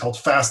doing movies called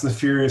Fast and the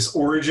Furious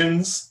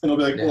Origins, and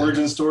it'll be like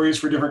origin stories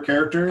for different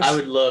characters. I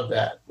would love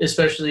that,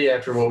 especially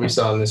after what we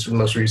saw in this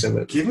most recent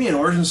movie. Give me an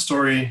origin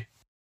story.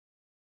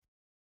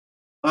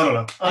 I don't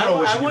know.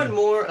 I want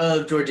more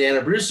of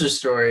Jordana Brewster's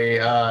story,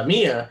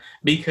 Mia,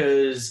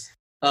 because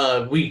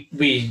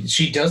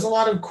she does a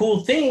lot of cool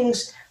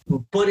things,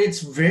 but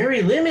it's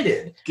very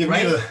limited. Give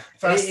right? me the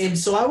fast. And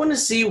so I want to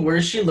see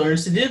where she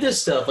learns to do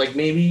this stuff. Like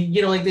maybe,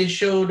 like they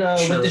showed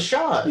with the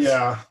Shaws.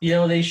 Yeah.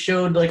 They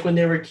showed like when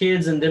they were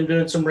kids and them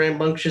doing some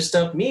rambunctious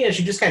stuff. Mia,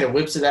 she just kind of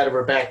whips it out of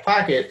her back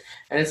pocket.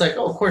 And it's like,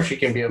 oh, of course she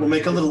can be able We'll to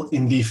make a little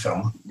indie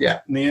film. Yeah.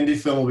 And the indie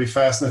film will be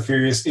Fast and the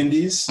Furious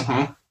Indies.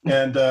 Uh-huh.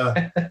 And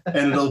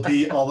it'll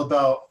be all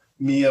about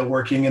Mia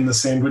working in the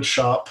sandwich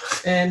shop.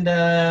 And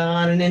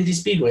on an indie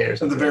speedway or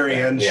something. At the very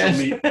end,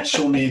 Yeah.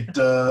 she'll meet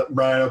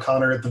Brian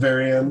O'Connor at the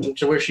very end.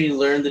 So where she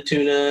learned the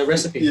tuna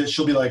recipe. Yeah,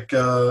 she'll be like,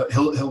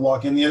 he'll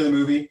walk in the end of the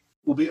movie.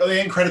 The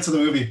end credits of the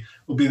movie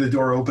will be the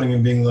door opening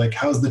and being like,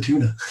 how's the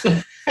tuna?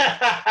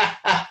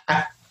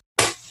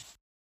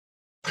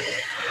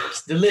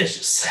 It's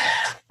delicious.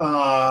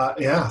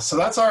 Yeah, so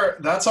that's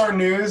our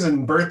news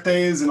and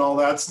birthdays and all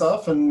that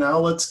stuff. And now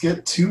let's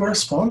get to our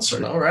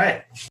sponsor. All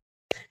right.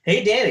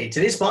 Hey, Danny,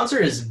 today's sponsor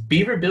is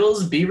Beaver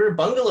Bill's Beaver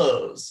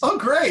Bungalows. Oh,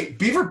 great.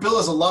 Beaver Bill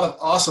has a lot of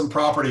awesome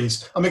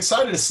properties. I'm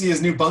excited to see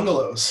his new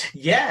bungalows.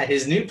 Yeah,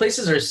 his new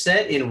places are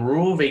set in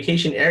rural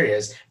vacation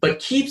areas, but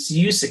keeps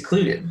you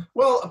secluded.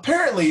 Well,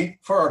 apparently,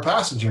 for our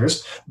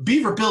passengers,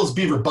 Beaver Bill's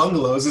Beaver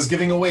Bungalows is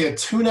giving away a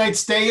 2-night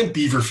stay in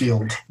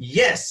Beaverfield.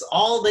 Yes,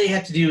 all they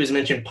have to do is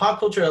mention Pop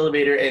Culture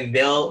Elevator and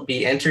they'll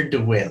be entered to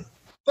win.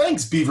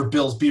 Thanks, Beaver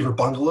Bill's Beaver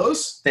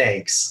Bungalows.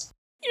 Thanks.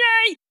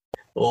 Yay!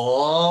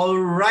 All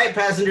right,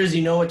 passengers,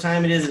 you know what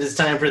time it is. It is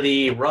time for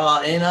the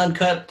raw and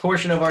uncut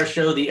portion of our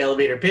show, the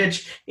elevator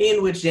pitch,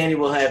 in which Danny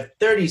will have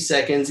 30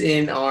 seconds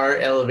in our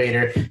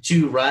elevator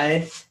to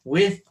ride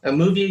with a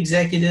movie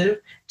executive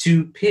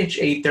to pitch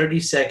a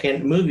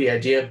 30-second movie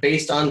idea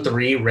based on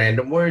 3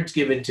 random words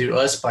given to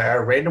us by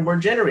our random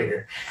word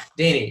generator.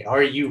 Danny,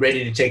 are you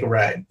ready to take a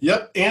ride?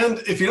 Yep, and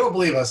if you don't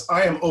believe us,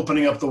 I am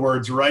opening up the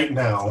words right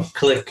now.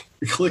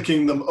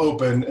 Clicking them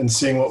open and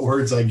seeing what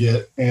words I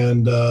get.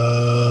 And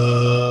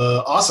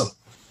awesome.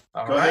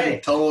 Go ahead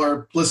and tell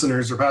our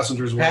listeners or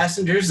passengers.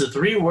 Passengers, the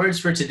 3 words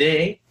for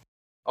today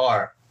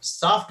are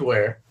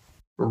software,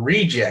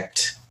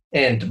 reject,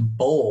 and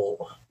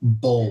bowl.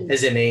 Bowl.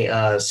 As in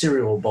a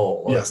cereal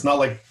bowl. Yes, not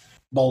like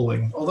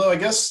bowling. Although I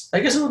guess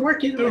it would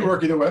work either way. It would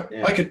work either way.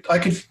 Yeah. I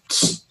could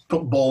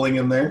put bowling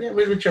in there. Yeah,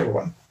 whichever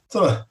one.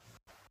 So,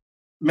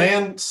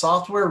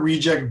 software,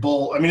 reject,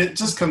 bowl. I mean, it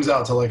just comes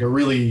out to like a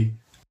really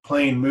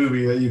plain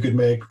movie that you could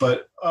make.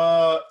 But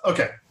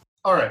okay,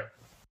 all right.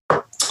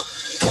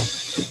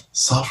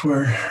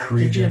 Software,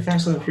 reject. Did you have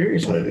Fast and the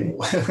Furious movie?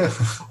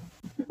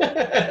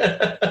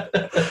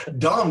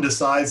 Dom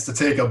decides to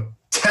take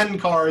 10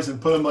 cars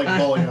and put them like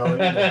bowling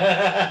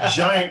alleys.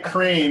 Giant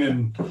crane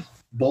and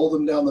bowl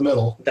them down the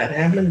middle. That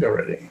happened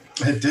already.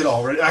 It did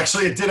already.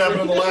 Actually, it did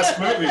happen in the last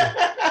movie.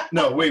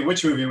 No, wait,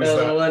 which movie was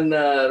that? The one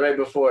right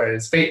before.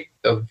 It's Fate.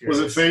 Was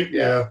it Fate?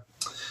 Yeah.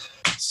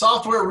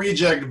 Software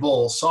reject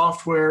bowl.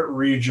 Software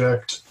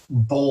reject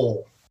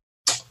bowl.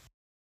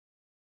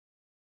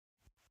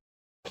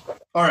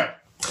 All right.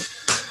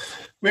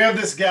 We have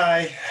this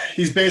guy.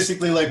 He's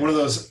basically like one of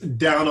those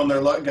down on their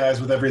luck guys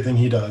with everything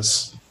he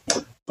does.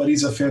 But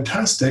he's a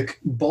fantastic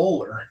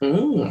bowler.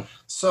 Mm.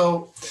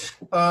 So,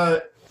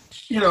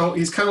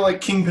 he's kind of like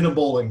Kingpin of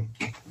Bowling,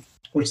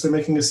 which they're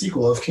making a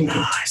sequel of Kingpin.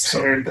 I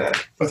heard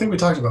that. I think we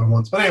talked about him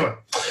once. But anyway,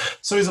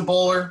 so he's a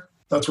bowler.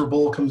 That's where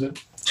bowl comes in.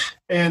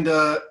 And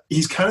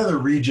he's kind of the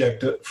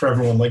reject for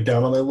everyone, like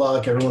down on their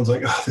luck. Everyone's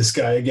like, oh, this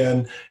guy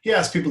again. He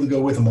asks people to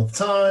go with him all the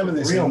time. And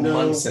they say no.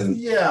 Munson.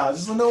 Yeah,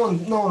 no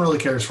one really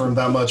cares for him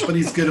that much, but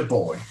he's good at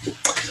bowling.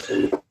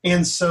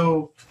 And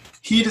so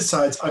he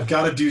decides, I've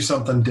got to do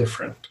something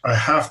different. I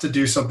have to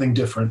do something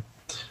different.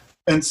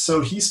 And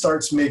so he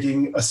starts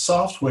making a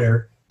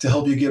software to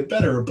help you get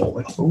better at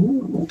bowling.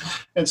 Ooh.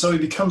 And so he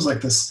becomes like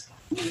this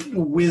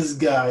whiz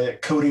guy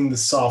at coding the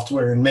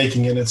software and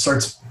making it. It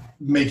starts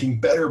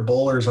making better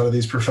bowlers out of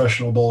these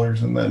professional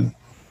bowlers. And then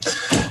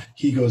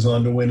he goes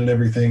on to win and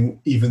everything,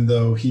 even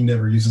though he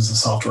never uses the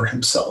software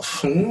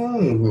himself.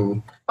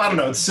 Ooh. I don't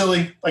know. It's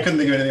silly. I couldn't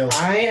think of anything else.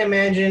 I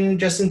imagine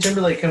Justin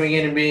Timberlake coming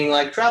in and being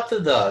like, drop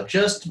the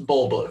just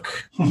bowl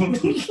book.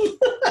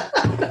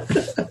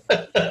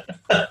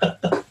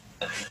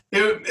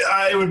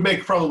 It would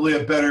make probably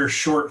a better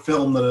short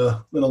film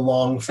than a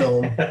long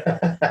film.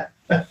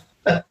 I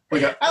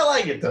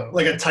like it though.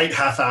 Like a tight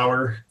half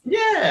hour.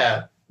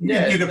 Yeah.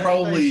 Yeah. You could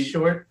probably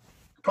short.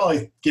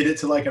 Probably get it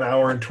to like an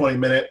hour and 20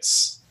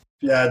 minutes.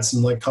 If you add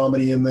some like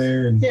comedy in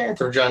there. And yeah,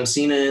 throw John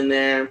Cena in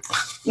there.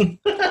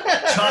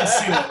 John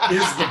Cena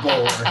is the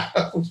bowler.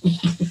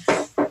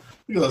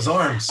 Look at those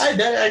arms. That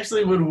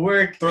actually would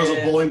work. Throws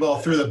a bowling ball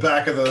through the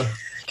back of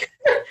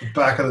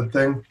the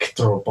thing.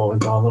 Throw a bowling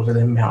ball over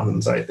the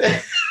mountains right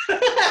there.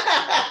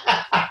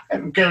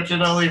 Coach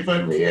had only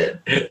put me in.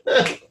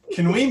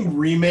 Can we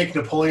remake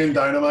Napoleon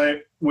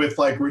Dynamite with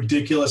like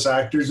ridiculous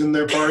actors in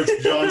their parts?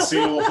 John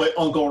Cena will play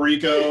Uncle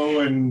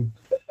Rico, and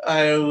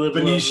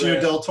Benicio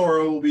del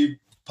Toro will be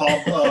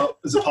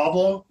is it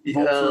Pablo?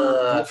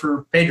 Vote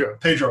for Pedro.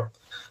 Pedro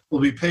will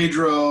be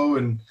Pedro,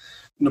 and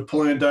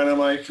Napoleon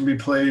Dynamite can be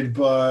played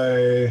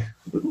by.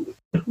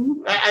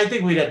 I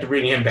think we'd have to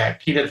bring him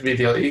back. He'd have to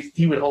be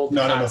he would hold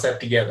the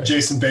concept together.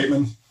 Jason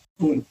Bateman.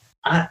 You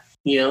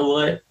know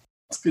what?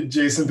 It's good,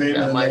 Jason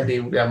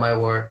Bateman. That might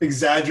work.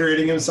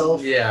 Exaggerating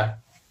himself. Yeah.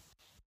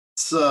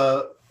 It's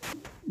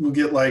we'll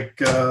get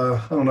like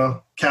I don't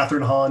know,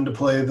 Catherine Hahn to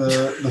play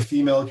the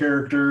female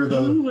character.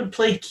 Who would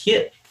play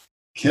Kip?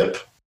 Kip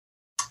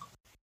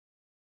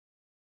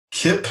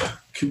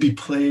could be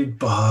played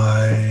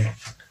by.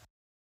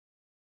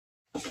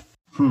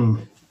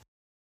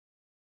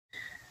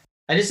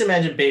 I just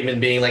imagine Bateman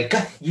being like,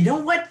 you know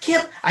what,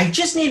 Kip? I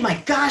just need my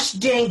gosh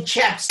dang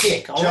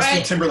chapstick, all Justin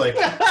right? Timberlake.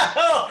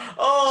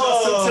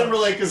 Justin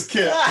Timberlake is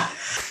Kip.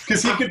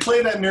 Because he could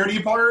play that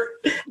nerdy part.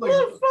 Like,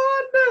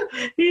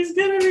 LaFonda. He's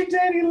going to be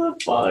Danny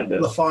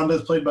LaFonda. LaFonda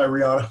is played by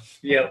Rihanna.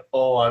 Yep.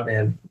 Oh,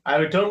 man. I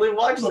would totally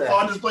watch that.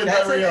 LaFonda's played by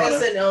Rihanna.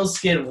 That's an SNL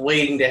skit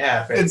waiting to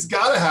happen. It's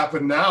got to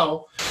happen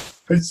now.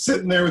 He's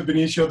sitting there with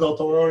Benicio del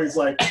Toro, and he's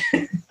like,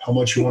 how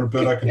much you want to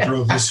bet I can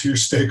throw this here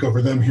steak over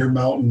them here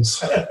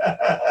mountains?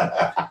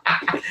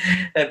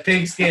 That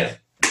pig skin.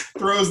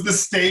 Throws the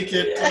steak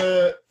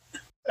at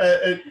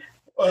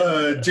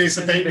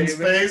Jason Bateman's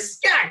face.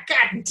 God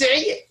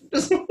dang it.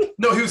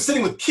 No, he was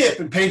sitting with Kip,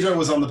 and Pedro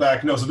was on the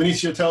back. No, so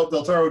Benicio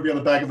del Toro would be on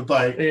the back of the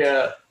bike.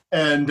 Yeah.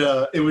 And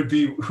it would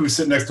be, who's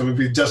sitting next to him would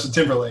be Justin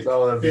Timberlake.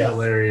 Oh, that'd be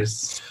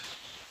hilarious.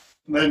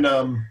 And then,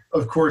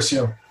 of course,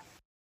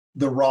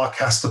 The Rock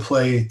has to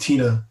play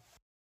Tina,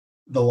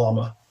 the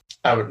llama.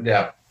 I would,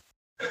 yeah.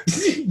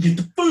 Get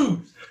the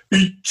food.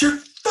 Eat your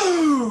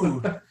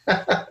food.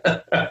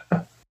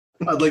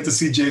 I'd like to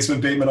see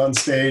Jason Bateman on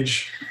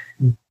stage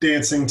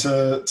dancing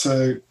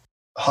to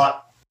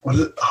hot.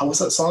 How was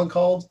that song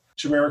called?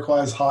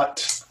 Jamiroquai's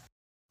hot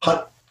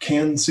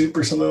can soup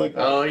or something like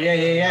that. Oh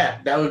yeah.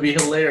 That would be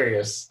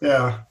hilarious.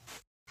 Yeah.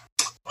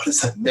 What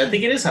is that? I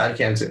think it is hot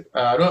can soup.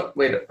 No,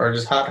 wait, or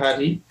just hot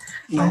heat.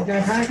 No.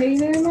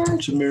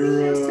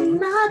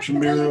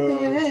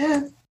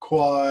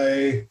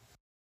 Jamiroquai.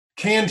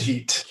 Canned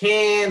heat.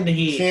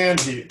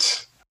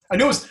 I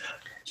know it's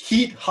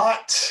heat,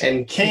 hot,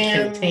 and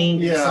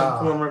contained in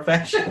some form or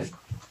fashion.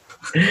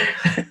 Now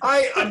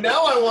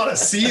I want to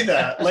see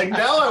that. Like,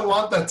 now I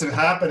want that to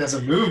happen as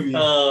a movie.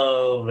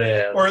 Oh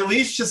man! Or at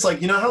least just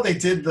like, how they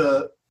did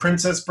the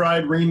Princess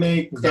Bride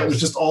remake? That was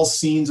just all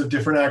scenes of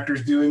different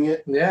actors doing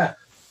it. Yeah.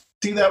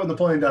 Do that with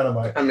Napoleon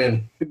Dynamite. I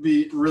mean, it'd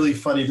be really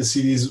funny to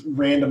see these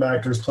random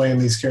actors playing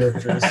these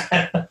characters.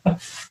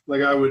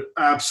 Like, I would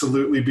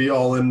absolutely be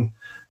all in.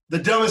 The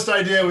dumbest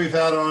idea we've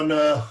had on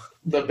the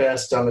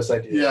best dumbest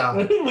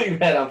idea we've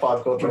had on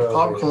Pop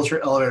Culture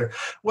Elevator.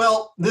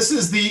 Well, this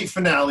is the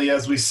finale,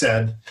 as we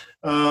said.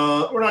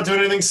 We're not doing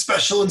anything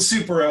special and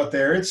super out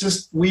there. It's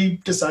just we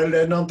decided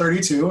to end on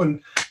 32,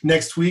 and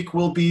next week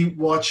we'll be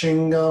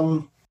watching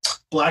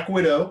Black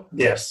Widow.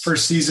 Yes. For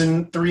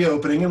season 3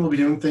 opening, and we'll be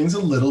doing things a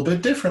little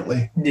bit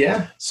differently.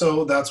 Yeah.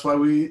 So that's why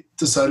we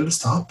decided to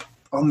stop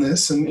on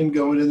this and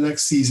go into the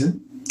next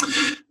season.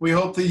 We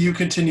hope that you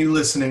continue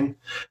listening.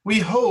 We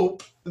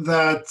hope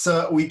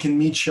that we can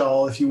meet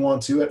y'all, if you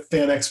want to, at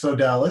Fan Expo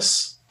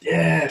Dallas.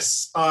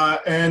 Yes.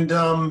 And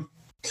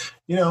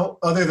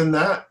other than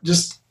that,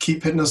 just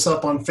keep hitting us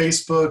up on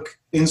Facebook,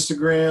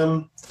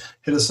 Instagram.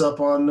 Hit us up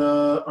on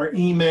our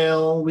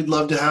email. We'd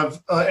love to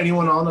have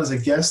anyone on as a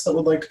guest that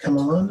would like to come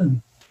on.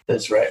 And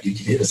that's right. You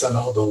can hit us on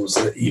all those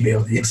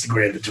email, the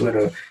Instagram, the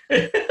Twitter.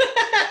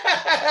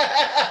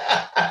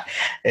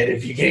 And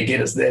if you can't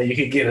get us there, you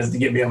can get us to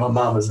get me on my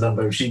mama's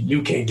number. If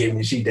you can't get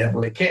me, she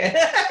definitely can.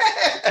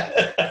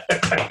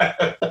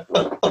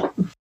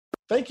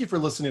 Thank you for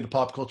listening to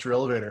Pop Culture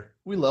Elevator.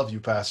 We love you,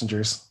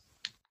 passengers.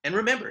 And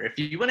remember, if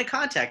you want to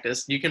contact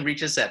us, you can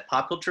reach us at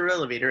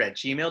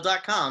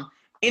popcultureelevator@gmail.com,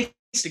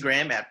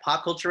 Instagram at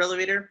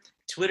popcultureelevator,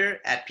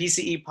 Twitter at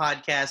PCE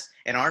Podcast,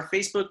 and our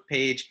Facebook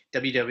page,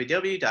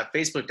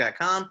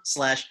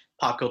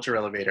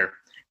 www.facebook.com/popcultureelevator.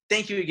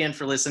 Thank you again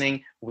for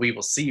listening. We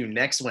will see you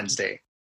next Wednesday.